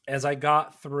as I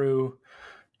got through,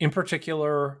 in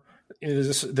particular,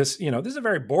 this is a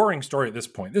very boring story at this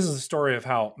point. This is a story of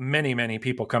how many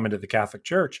people come into the Catholic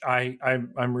Church.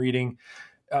 I'm reading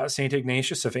St.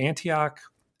 Ignatius of Antioch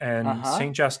and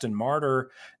St. Justin Martyr,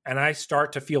 and I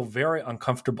start to feel very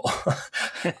uncomfortable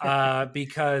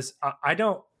because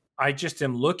I just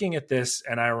am looking at this,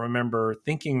 and I remember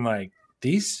thinking, like,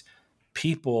 these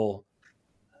people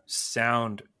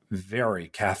sound very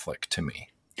Catholic to me.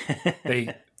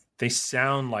 They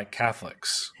sound like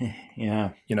Catholics. Yeah.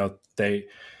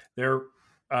 They're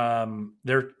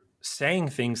saying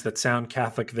things that sound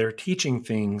Catholic. They're teaching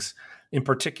things, in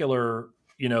particular,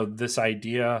 this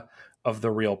idea of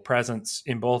the real presence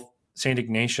in both St.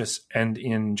 Ignatius and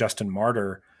in Justin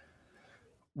Martyr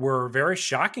were very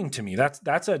shocking to me.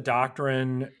 That's a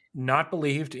doctrine not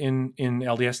believed in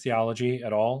LDS theology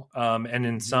at all. And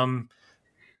in some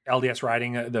LDS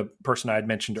writing, the person I had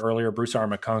mentioned earlier, Bruce R.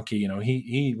 McConkie,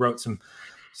 he wrote some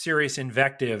serious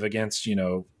invective against,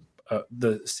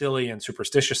 the silly and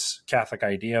superstitious Catholic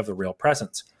idea of the real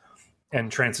presence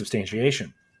and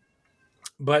transubstantiation.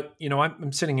 But,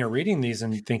 I'm sitting here reading these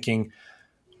and thinking,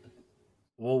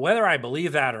 well, whether I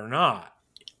believe that or not,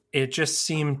 it just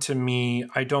seemed to me,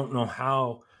 I don't know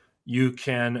how you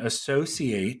can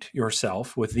associate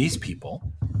yourself with these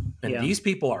people. And these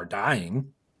people are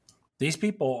dying. These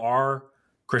people are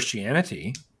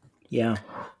Christianity. Yeah.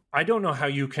 I don't know how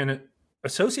you can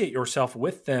associate yourself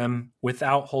with them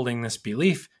without holding this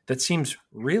belief that seems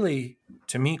really,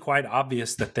 to me, quite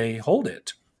obvious that they hold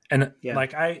it. And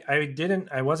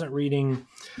I wasn't reading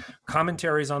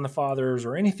commentaries on the fathers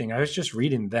or anything. I was just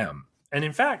reading them. And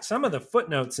in fact, some of the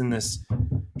footnotes in this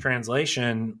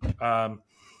translation, the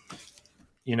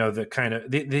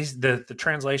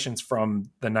translations from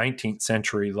the 19th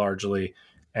century largely,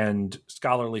 and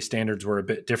scholarly standards were a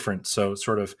bit different. So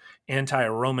sort of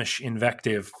anti-Romish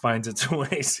invective finds its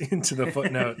ways into the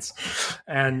footnotes.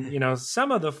 And,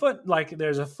 some of the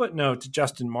there's a footnote to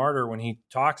Justin Martyr when he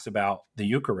talks about the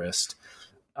Eucharist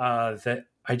that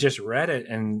I just read it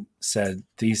and said,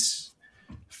 these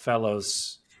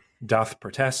fellows doth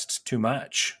protest too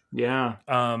much. Yeah.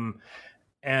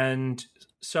 And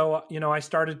so, I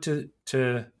started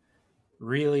to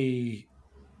really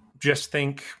just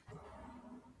think,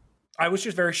 I was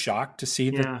just very shocked to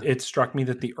see that it struck me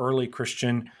that the early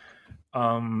Christian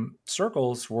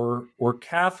circles were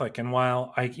Catholic. And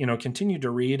while I, continued to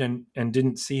read and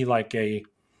didn't see like a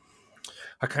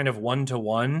kind of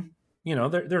one-to-one,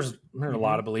 there's a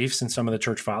lot of beliefs in some of the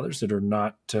church fathers that are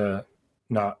not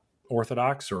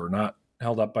orthodox or not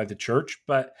held up by the church.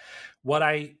 But what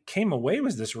I came away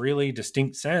was this really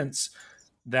distinct sense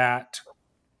that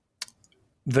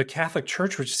the Catholic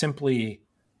Church was simply,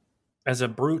 as a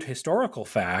brute historical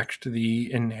fact,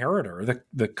 the inheritor,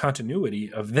 the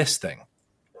continuity of this thing,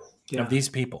 of these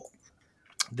people,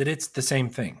 that it's the same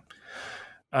thing.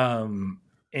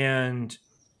 And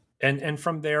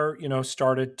from there,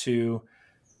 started to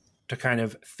kind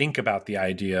of think about the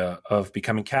idea of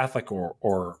becoming Catholic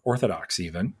or Orthodox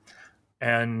even,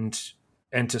 and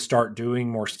to start doing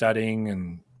more studying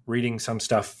and reading some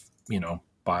stuff,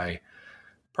 by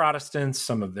Protestants,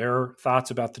 some of their thoughts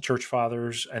about the church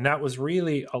fathers. And that was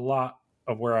really a lot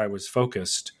of where I was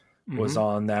focused, was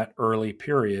on that early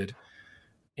period.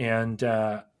 And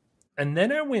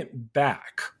then I went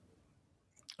back.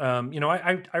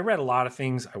 I read a lot of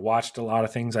things. I watched a lot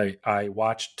of things. I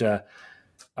watched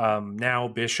now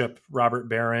Bishop Robert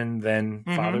Barron, then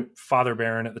Father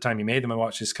Barron at the time he made them. I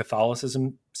watched his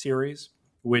Catholicism series,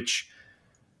 which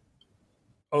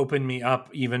opened me up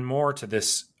even more to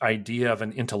this idea of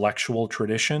an intellectual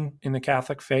tradition in the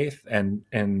Catholic faith,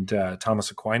 and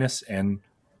Thomas Aquinas and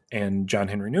John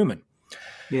Henry Newman.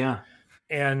 Yeah.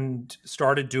 And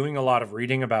started doing a lot of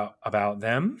reading about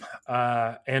them.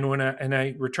 And when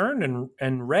I returned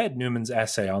and read Newman's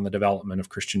essay on the development of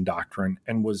Christian doctrine,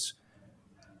 and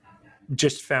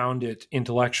just found it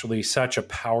intellectually such a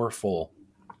powerful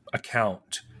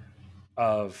account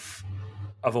of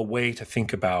a way to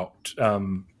think about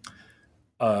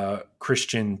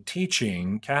Christian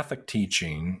teaching, Catholic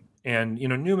teaching. And,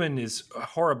 Newman is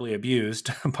horribly abused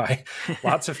by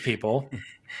lots of people.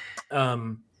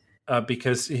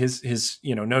 Because his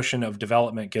notion of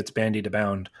development gets bandied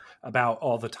about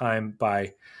all the time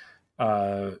by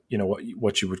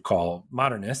what you would call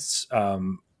modernists,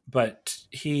 but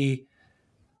he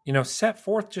set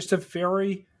forth just a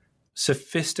very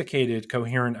sophisticated,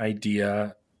 coherent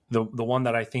idea, the one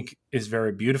that I think is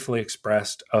very beautifully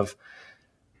expressed, of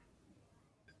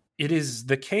it is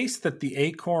the case that the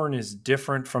acorn is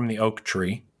different from the oak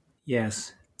tree.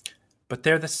 Yes, but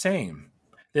they're the same.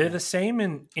 They're the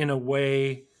same in a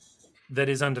way that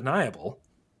is undeniable,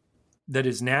 that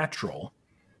is natural.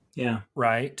 Yeah.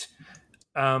 Right.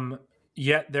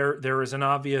 Yet there is an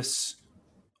obvious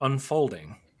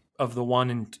unfolding of the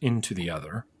one into the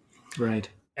other. Right.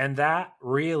 And that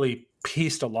really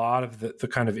pieced a lot of the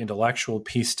kind of intellectual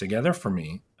piece together for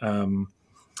me.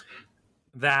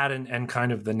 That and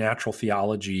kind of the natural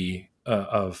theology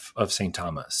of St.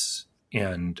 Thomas.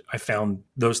 And I found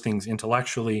those things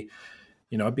intellectually,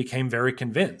 I became very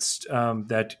convinced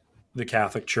that the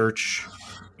Catholic Church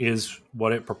is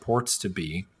what it purports to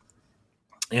be.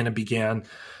 And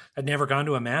I'd never gone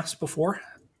to a Mass before,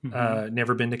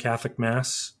 never been to Catholic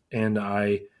Mass. And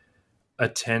I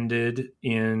attended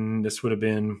this would have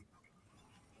been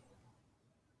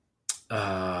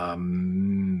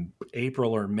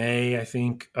April or May, I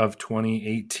think, of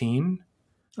 2018.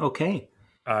 Okay.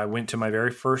 I went to my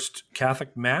very first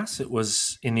Catholic Mass. It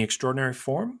was in the Extraordinary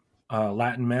Form,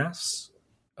 Latin Mass,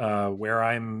 where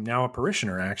I'm now a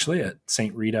parishioner, actually, at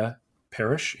St. Rita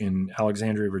Parish in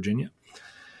Alexandria, Virginia,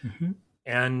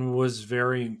 and was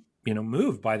very,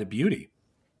 moved by the beauty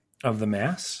of the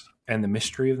Mass and the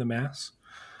mystery of the Mass,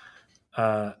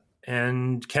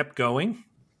 and kept going.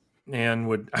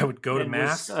 And I would go to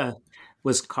Mass.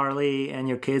 Was Carly and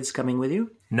your kids coming with you?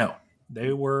 No,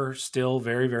 they were still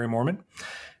very, very Mormon.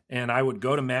 And I would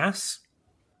go to Mass.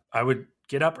 I would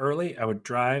get up early. I would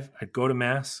drive. I'd go to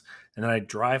Mass, and then I'd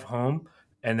drive home,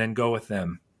 and then go with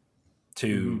them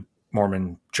to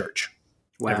Mormon church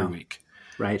every week.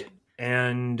 Right.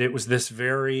 And it was this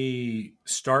very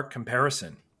stark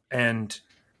comparison. And,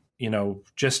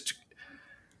 just,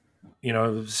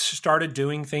 started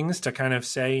doing things to kind of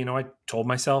say, I told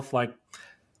myself, like,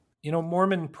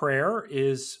 Mormon prayer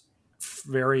is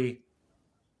very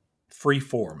free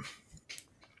form,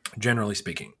 generally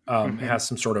speaking. It has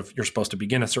some sort of, you're supposed to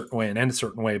begin a certain way and end a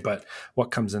certain way, but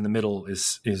what comes in the middle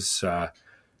is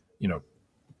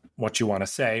what you want to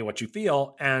say, what you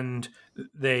feel. And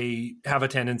they have a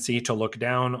tendency to look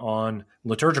down on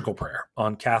liturgical prayer,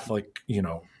 on Catholic,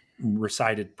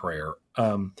 recited prayer,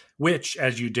 which,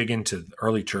 as you dig into the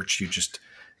early church, you just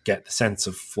get the sense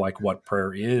of like what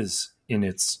prayer is in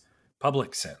its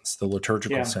public sense, the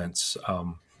liturgical sense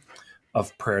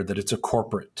of prayer, that it's a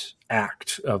corporate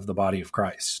act of the body of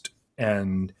Christ.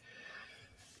 And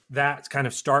that kind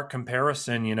of stark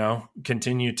comparison,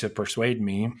 continued to persuade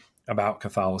me about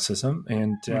Catholicism.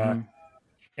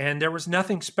 And there was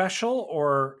nothing special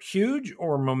or huge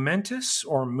or momentous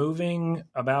or moving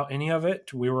about any of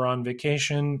it. We were on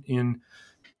vacation in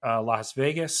Las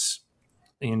Vegas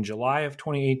in July of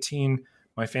 2018.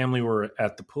 My family were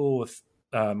at the pool with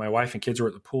my wife and kids were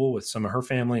at the pool with some of her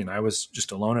family, and I was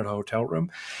just alone at a hotel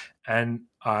room. And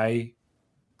I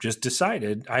just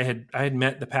decided, I had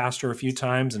met the pastor a few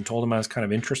times and told him I was kind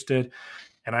of interested.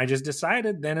 And I just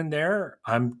decided then and there,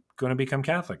 I'm going to become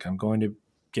Catholic. I'm going to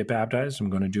get baptized. I'm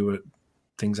going to do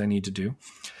things I need to do.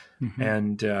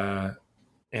 Mm-hmm.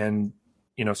 And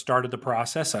started the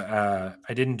process. I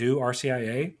didn't do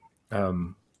RCIA.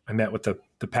 I met with the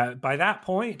by that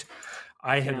point,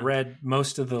 I had read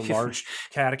most of the large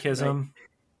catechism.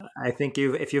 Right. I think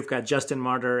if you've got Justin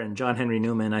Martyr and John Henry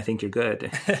Newman, I think you're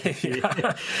good.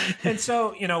 And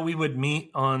so, we would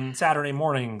meet on Saturday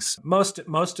mornings. Most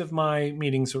of my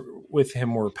meetings with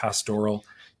him were pastoral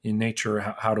in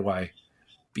nature. How do I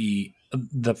be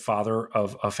the father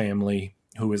of a family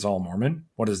who is all Mormon?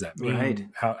 What does that mean? Right.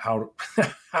 How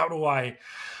do I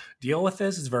deal with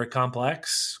this? It's a very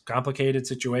complicated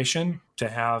situation to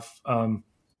have,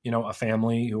 a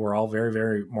family who are all very,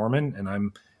 very Mormon, and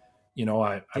I'm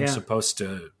supposed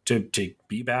to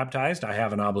be baptized. I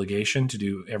have an obligation to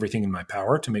do everything in my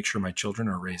power to make sure my children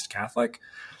are raised Catholic.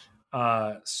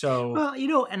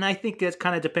 And I think it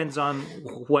kind of depends on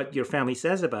what your family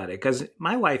says about it. Because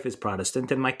my wife is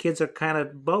Protestant and my kids are kind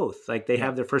of both. Like they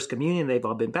have their first communion, they've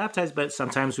all been baptized, but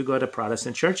sometimes we go to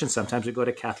Protestant church and sometimes we go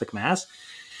to Catholic Mass,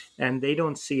 and they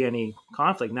don't see any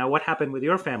conflict. Now, what happened with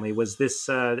your family? Was this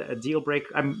a deal breaker?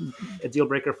 A deal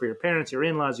breaker for your parents, your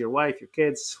in-laws, your wife, your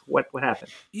kids? What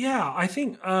happened? Yeah, I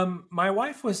think my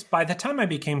wife was. By the time I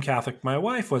became Catholic, my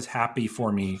wife was happy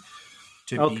for me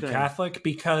to be Catholic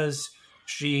because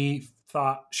she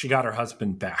thought she got her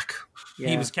husband back. Yeah.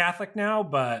 He was Catholic now,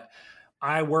 but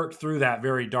I worked through that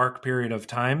very dark period of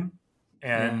time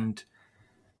and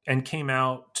came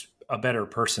out a better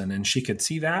person, and she could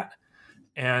see that.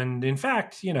 And in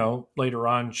fact, later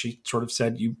on, she sort of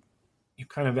said, you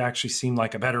kind of actually seem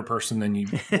like a better person than you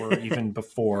were even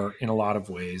before in a lot of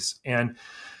ways. And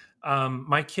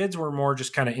my kids were more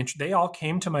just kind of they all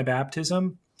came to my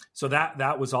baptism. So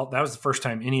that was the first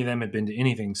time any of them had been to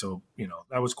anything. So,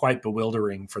 that was quite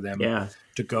bewildering for them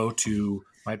to go to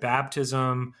my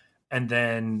baptism. And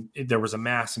then there was a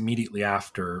mass immediately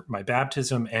after my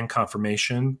baptism and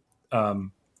confirmation.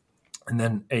 And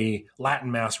then a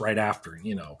Latin mass right after,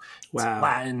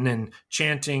 Latin and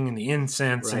chanting and the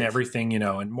incense and everything,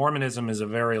 and Mormonism is a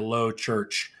very low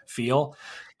church feel.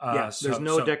 There's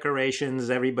no decorations.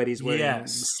 Everybody's wearing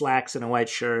slacks and a white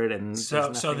shirt. And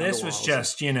so this was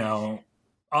just,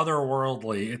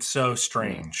 otherworldly. It's so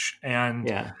strange.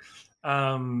 And,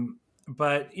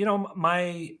 but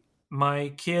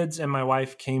my kids and my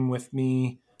wife came with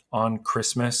me on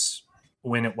Christmas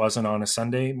when it wasn't on a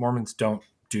Sunday. Mormons don't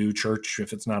do church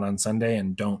if it's not on Sunday,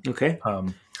 and don't. Okay.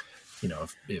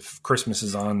 If Christmas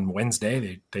is on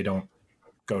Wednesday, they don't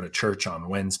go to church on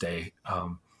Wednesday.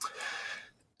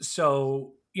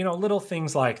 So little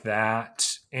things like that,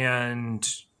 and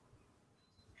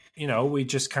we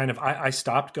just kind of I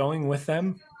stopped going with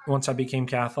them once I became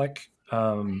Catholic,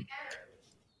 and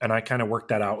I kind of worked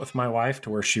that out with my wife to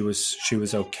where she was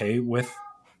okay with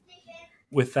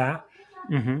that.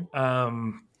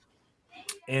 Mm-hmm.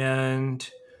 And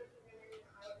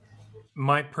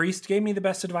my priest gave me the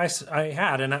best advice I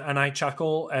had, and I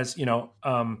chuckle as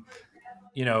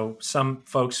some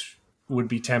folks would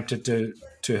be tempted to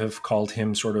have called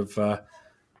him sort of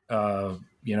a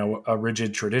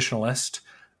rigid traditionalist,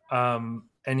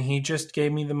 and he just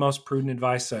gave me the most prudent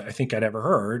advice I think I'd ever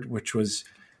heard, which was,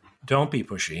 don't be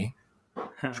pushy,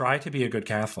 try to be a good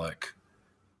Catholic,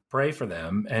 pray for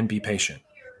them, and be patient.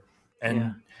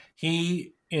 And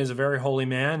he is a very holy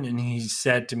man, and he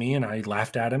said to me, and I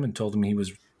laughed at him and told him he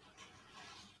was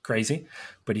crazy,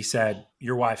 but he said,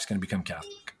 your wife's going to become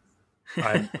Catholic.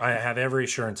 I have every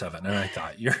assurance of it. And I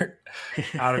thought, you're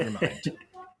out of your mind.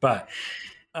 But,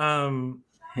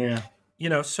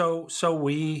 so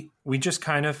we just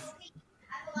kind of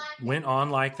went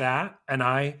on like that. And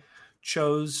I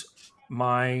chose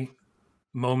my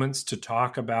moments to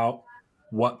talk about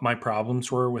what my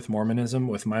problems were with Mormonism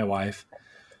with my wife.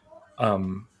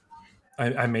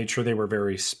 I made sure they were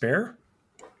very spare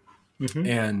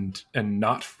and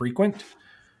not frequent.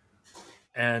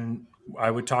 And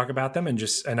I would talk about them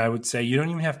and I would say, you don't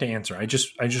even have to answer. I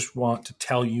just want to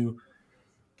tell you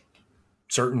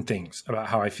certain things, about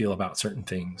how I feel about certain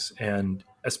things. And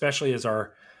especially as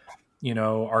our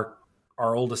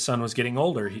oldest son was getting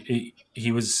older,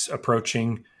 he was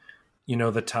approaching,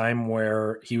 the time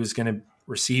where he was going to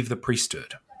receive the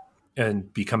priesthood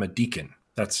and become a deacon.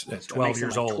 That's at 12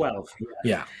 years old. 12.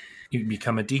 Yeah. You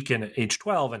become a deacon at age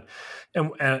 12,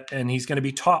 and he's going to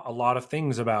be taught a lot of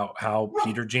things about how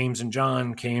Peter, James, and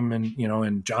John came,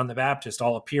 and John the Baptist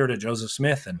all appeared to Joseph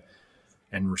Smith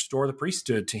and restore the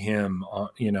priesthood to him,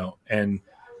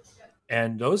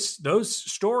 and those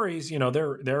stories,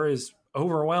 there is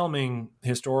overwhelming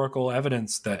historical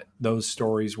evidence that those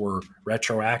stories were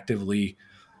retroactively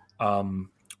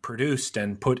produced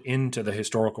and put into the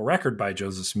historical record by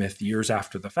Joseph Smith years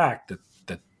after the fact, that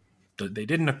they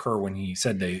didn't occur when he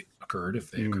said they occurred,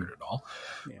 if they occurred at all.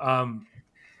 Yeah.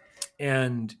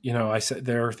 And I said,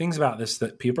 there are things about this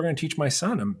that people are going to teach my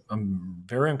son I'm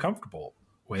very uncomfortable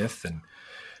with.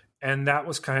 And that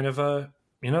was kind of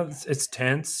it's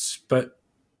tense, but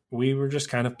we were just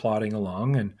kind of plodding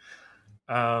along.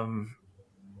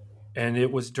 And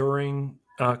it was during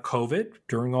COVID,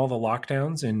 during all the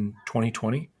lockdowns in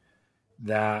 2020,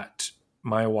 that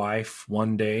my wife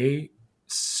one day,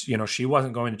 she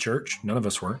wasn't going to church. None of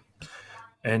us were.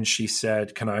 And she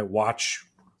said, "Can I watch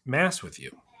Mass with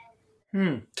you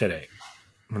today?"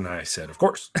 And I said, "Of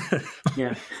course."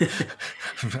 Yeah.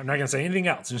 I'm not going to say anything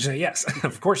else. And she said, "Yes,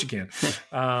 of course you can."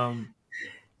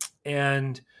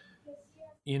 And,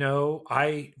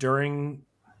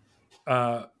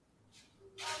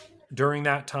 during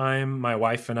that time, my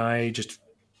wife and I just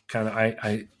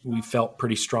we felt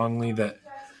pretty strongly that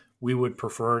we would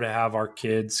prefer to have our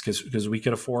kids, because we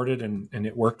could afford it and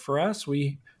it worked for us.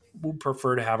 We would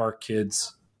prefer to have our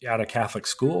kids at a Catholic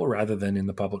school rather than in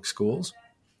the public schools.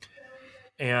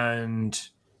 And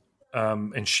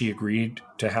she agreed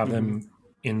to have them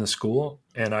in the school.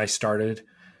 And I started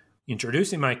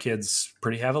introducing my kids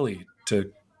pretty heavily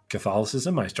to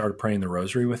Catholicism. I started praying the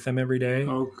rosary with them every day.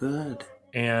 Oh, good.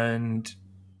 And,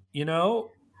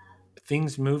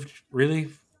 things moved really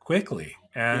quickly.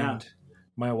 And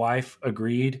my wife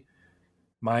agreed.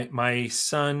 My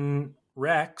son,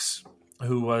 Rex,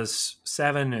 who was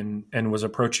 7 and was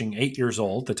approaching 8 years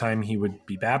old, the time he would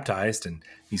be baptized, and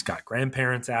he's got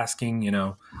grandparents asking,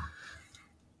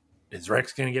 is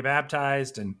Rex going to get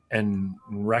baptized? And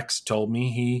Rex told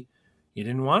me he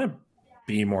didn't want to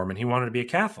be Mormon. He wanted to be a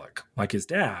Catholic, like his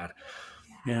dad.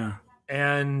 Yeah.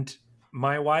 And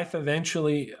my wife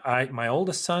eventually, my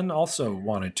oldest son also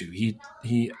wanted to.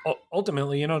 He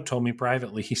ultimately, told me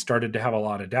privately, he started to have a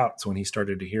lot of doubts when he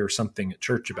started to hear something at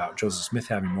church about Joseph Smith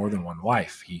having more than one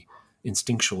wife. He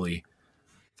instinctually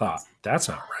thought, that's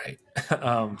not right.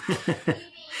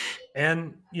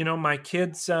 And, my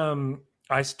kids,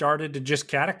 I started to just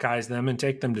catechize them and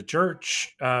take them to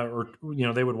church, or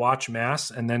they would watch Mass.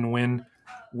 And then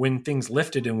when things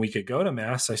lifted and we could go to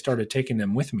Mass, I started taking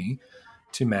them with me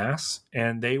to Mass.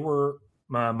 And they were,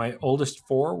 my oldest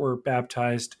 4 were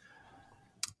baptized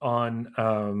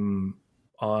on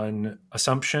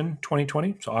Assumption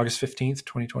 2020, so August 15th,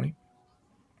 2020.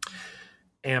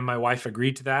 And my wife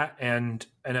agreed to that. And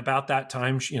about that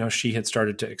time, she had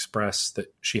started to express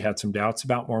that she had some doubts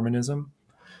about Mormonism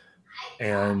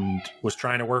and was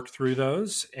trying to work through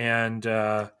those. And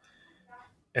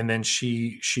then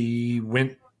she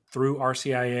went through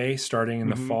RCIA starting in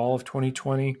the fall of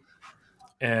 2020.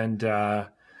 And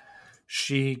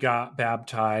she got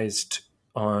baptized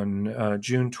on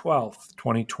June 12th,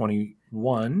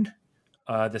 2021,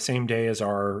 the same day as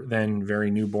our then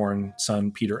very newborn son,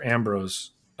 Peter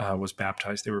Ambrose, was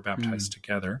baptized. They were baptized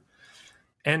together.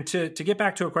 And to get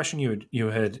back to a question you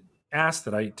had asked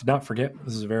that I did not forget,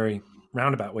 this is a very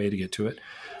roundabout way to get to it.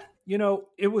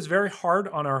 It was very hard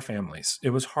on our families.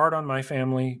 It was hard on my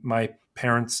family, my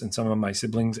parents and some of my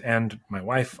siblings, and my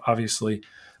wife, obviously,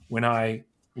 when I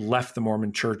left the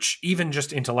Mormon church, even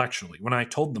just intellectually, when I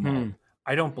told them all,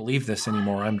 I don't believe this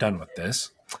anymore, I'm done with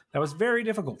this. That was very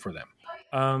difficult for them.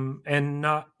 And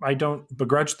I don't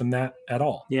begrudge them that at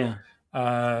all. Yeah.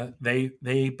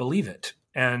 They believe it.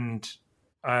 And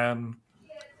that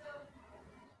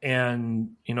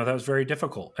was very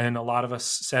difficult. And a lot of us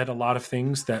said a lot of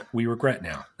things that we regret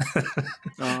now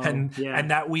and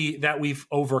that we've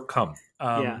overcome.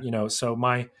 So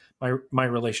my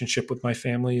relationship with my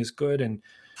family is good.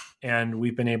 And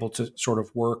we've been able to sort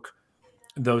of work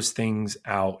those things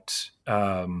out,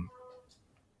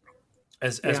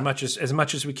 as much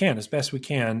as we can, as best we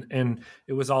can. And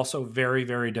it was also very,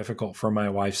 very difficult for my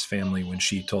wife's family when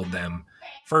she told them,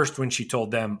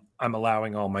 I'm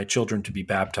allowing all my children to be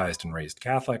baptized and raised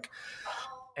Catholic.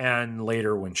 And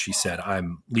later when she said,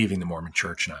 I'm leaving the Mormon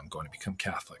church and I'm going to become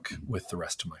Catholic with the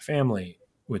rest of my family.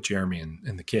 with Jeremy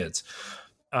and the kids.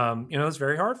 It's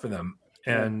very hard for them,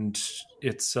 and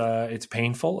it's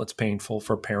painful. It's painful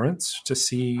for parents to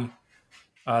see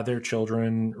their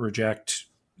children reject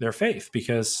their faith,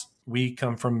 because we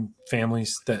come from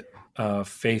families that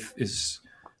faith is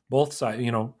both sides.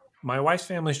 My wife's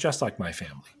family is just like my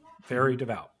family, very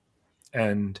devout,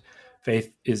 and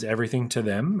faith is everything to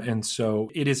them. And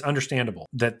so it is understandable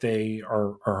that they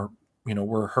are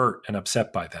were hurt and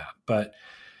upset by that. But,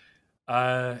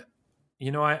 I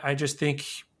just think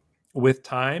with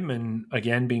time, and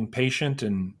again, being patient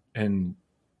and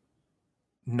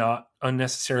not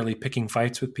unnecessarily picking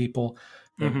fights with people,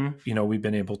 that, we've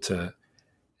been able to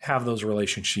have those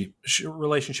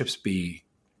relationships be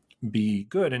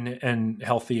good and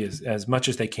healthy as much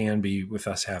as they can be, with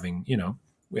us having,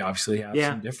 we obviously have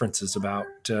some differences about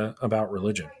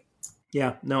religion.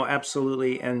 Yeah, no,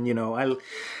 absolutely. And,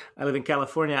 I live in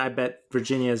California. I bet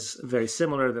Virginia is very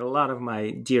similar, that a lot of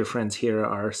my dear friends here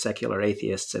are secular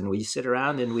atheists, and we sit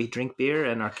around and we drink beer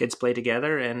and our kids play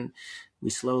together, and we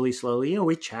slowly,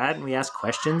 we chat and we ask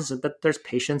questions, but there's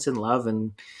patience and love,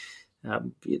 and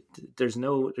there's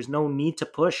no need to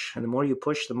push. And the more you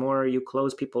push, the more you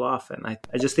close people off. And I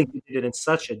just think you did it in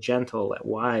such a gentle and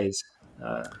wise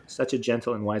way.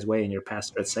 And your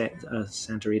pastor at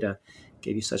Santa Rita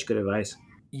gave you such good advice.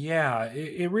 Yeah,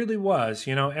 it really was.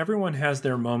 Everyone has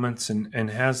their moments and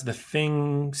has the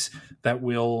things that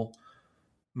will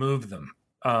move them.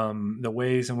 The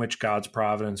ways in which God's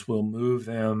providence will move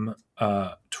them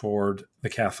toward the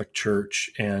Catholic Church.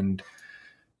 And,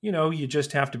 you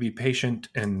just have to be patient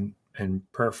and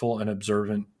prayerful and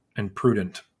observant and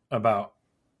prudent about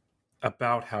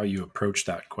how you approach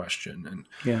that question. And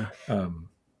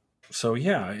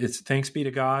it's thanks be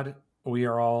to God. We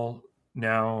are all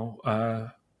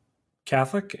now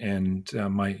Catholic, and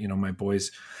my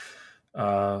boys,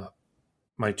 my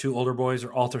two older boys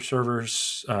are altar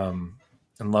servers, and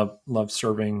love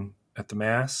serving at the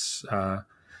Mass.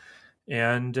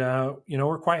 And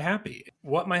we're quite happy.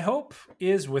 What my hope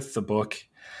is with the book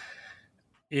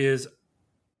is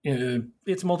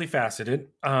it's multifaceted.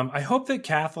 I hope that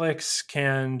Catholics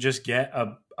can just get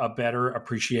a better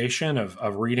appreciation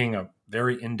of reading a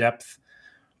very in-depth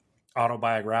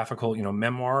autobiographical,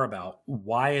 memoir about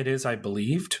why it is I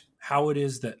believed, how it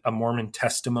is that a Mormon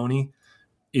testimony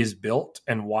is built,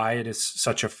 and why it is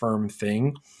such a firm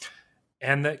thing.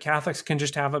 And that Catholics can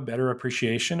just have a better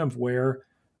appreciation of where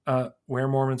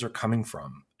Mormons are coming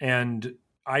from. And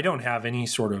I don't have any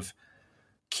sort of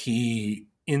key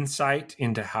insight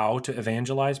into how to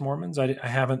evangelize Mormons. I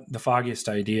haven't the foggiest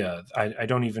idea. I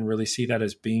don't even really see that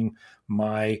as being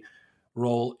my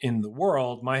role in the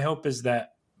world. My hope is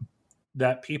that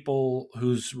people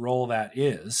whose role that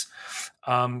is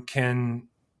can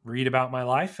read about my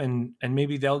life, and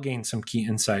maybe they'll gain some key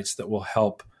insights that will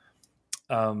help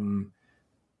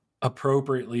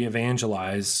appropriately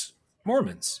evangelize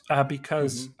Mormons,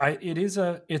 because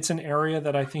it's an area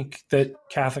that I think that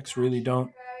Catholics really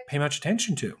don't pay much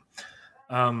attention to.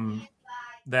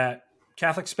 That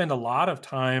Catholics spend a lot of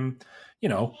time,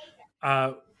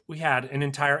 we had an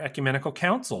entire ecumenical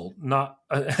council, not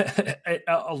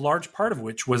a large part of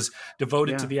which was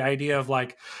devoted to the idea of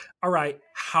like, all right,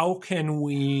 how can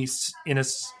we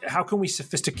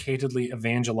sophisticatedly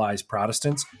evangelize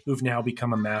Protestants who've now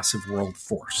become a massive world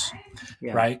force,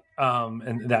 right?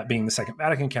 And that being the Second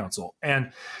Vatican Council.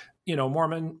 And the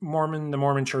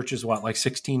Mormon Church is what, like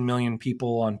 16 million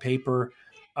people on paper.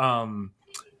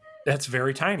 That's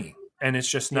very tiny. And it's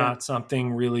just not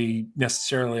something really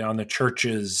necessarily on the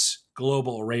church's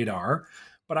global radar.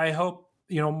 But I hope,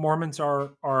 Mormons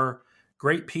are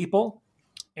great people,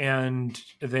 and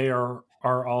they are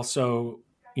also,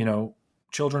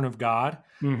 children of God,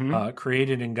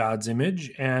 created in God's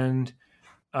image. And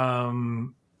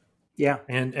and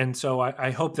so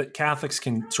I hope that Catholics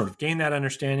can sort of gain that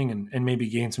understanding and maybe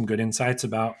gain some good insights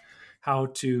about how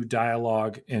to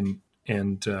dialogue and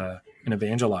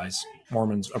evangelize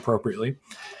Mormons appropriately.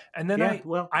 And then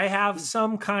I have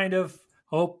some kind of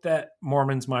hope that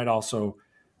Mormons might also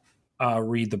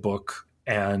read the book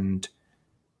and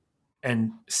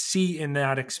see in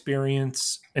that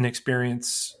experience an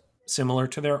experience similar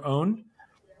to their own,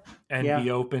 and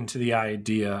be open to the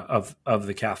idea of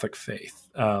the Catholic faith.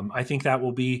 I think that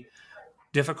will be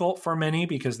difficult for many,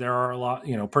 because there are a lot,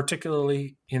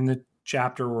 particularly in the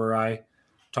chapter where I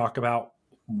talk about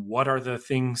what are the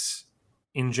things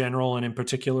in general and in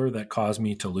particular that caused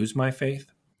me to lose my faith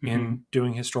in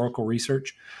doing historical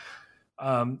research.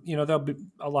 There'll be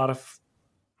a lot of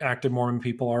active Mormon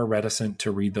people are reticent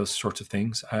to read those sorts of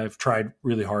things. I've tried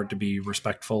really hard to be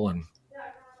respectful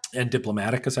and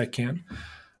diplomatic as I can.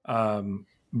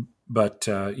 But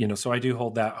so I do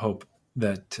hold that hope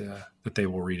that they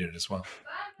will read it as well.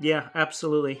 Yeah,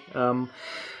 absolutely.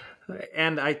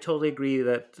 And I totally agree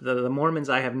that the Mormons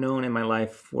I have known in my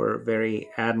life were very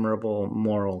admirable,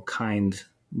 moral, kind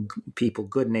people,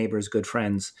 good neighbors, good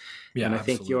friends. Yeah, and I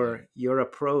think your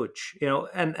approach,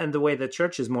 and the way the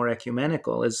church is more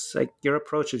ecumenical is like your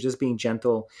approach of just being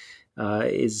gentle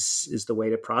is the way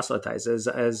to proselytize.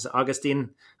 As Augustine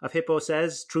of Hippo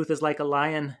says, truth is like a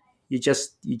lion. You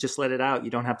just let it out.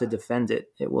 You don't have to defend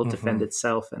it. It will defend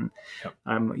itself. And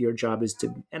your job is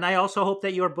to. And I also hope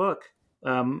that your book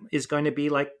is going to be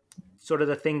like sort of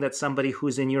the thing that somebody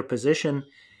who's in your position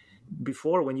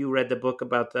before, when you read the book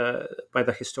by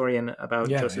the historian about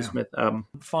Joseph Smith,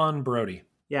 Fawn Brody.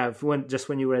 Yeah,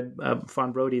 when you read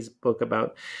Fawn Brody's book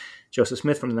about Joseph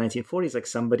Smith from the 1940s, like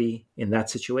somebody in that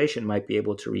situation might be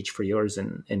able to reach for yours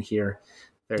and hear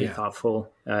very thoughtful,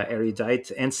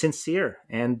 erudite, and sincere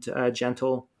and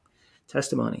gentle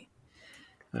testimony.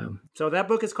 So that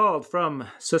book is called From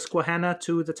Susquehanna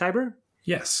to the Tiber.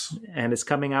 Yes. And it's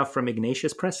coming out from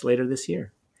Ignatius Press later this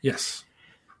year. Yes.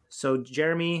 So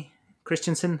Jeremy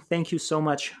Christensen, thank you so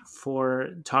much for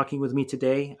talking with me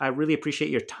today. I really appreciate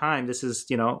your time. This is,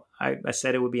 I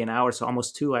said it would be an hour, so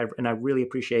almost 2. And I really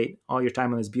appreciate all your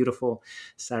time on this beautiful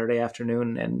Saturday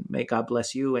afternoon. And may God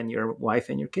bless you and your wife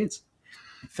and your kids.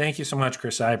 Thank you so much,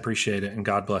 Chris. I appreciate it. And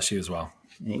God bless you as well.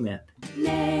 Amen.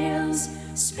 Nails,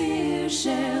 spear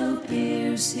shall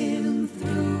pierce him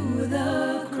through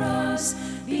the cross.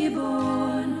 Be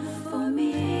born for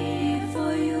me,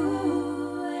 for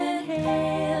you, and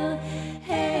hail,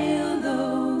 hail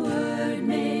the Word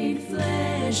made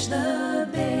flesh, the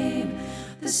babe,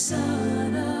 the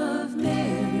Son of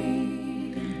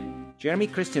Mary. Jeremy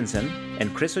Christensen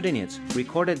and Chris Odinius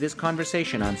recorded this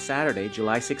conversation on Saturday,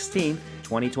 July 16th,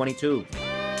 2022.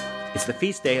 It's the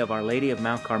feast day of Our Lady of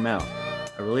Mount Carmel,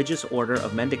 a religious order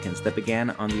of mendicants that began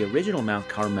on the original Mount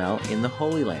Carmel in the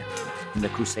Holy Land, in the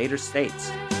Crusader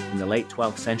states, in the late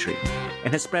 12th century,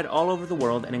 and has spread all over the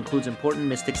world and includes important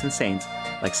mystics and saints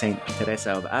like Saint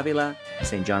Teresa of Avila,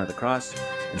 Saint John of the Cross,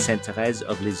 and Saint Therese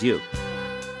of Lisieux.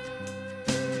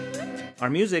 Our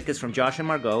music is from Josh and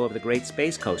Margot of the Great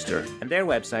Space Coaster, and their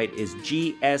website is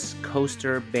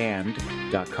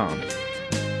gscoasterband.com.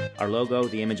 Our logo,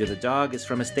 the image of the dog, is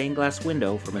from a stained glass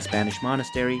window from a Spanish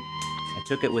monastery. I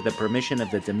took it with the permission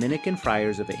of the Dominican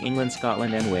Friars of England,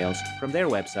 Scotland, and Wales from their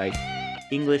website,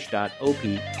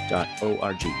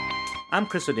 english.op.org. I'm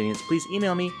Chris Odinius. Please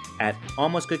email me at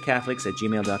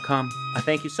almostgoodcatholics@gmail.com. I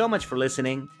thank you so much for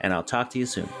listening, and I'll talk to you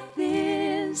soon.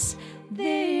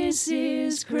 This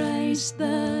is Christ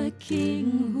the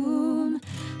King, whom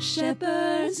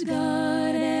shepherds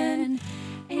guard and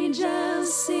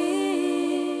angels sing.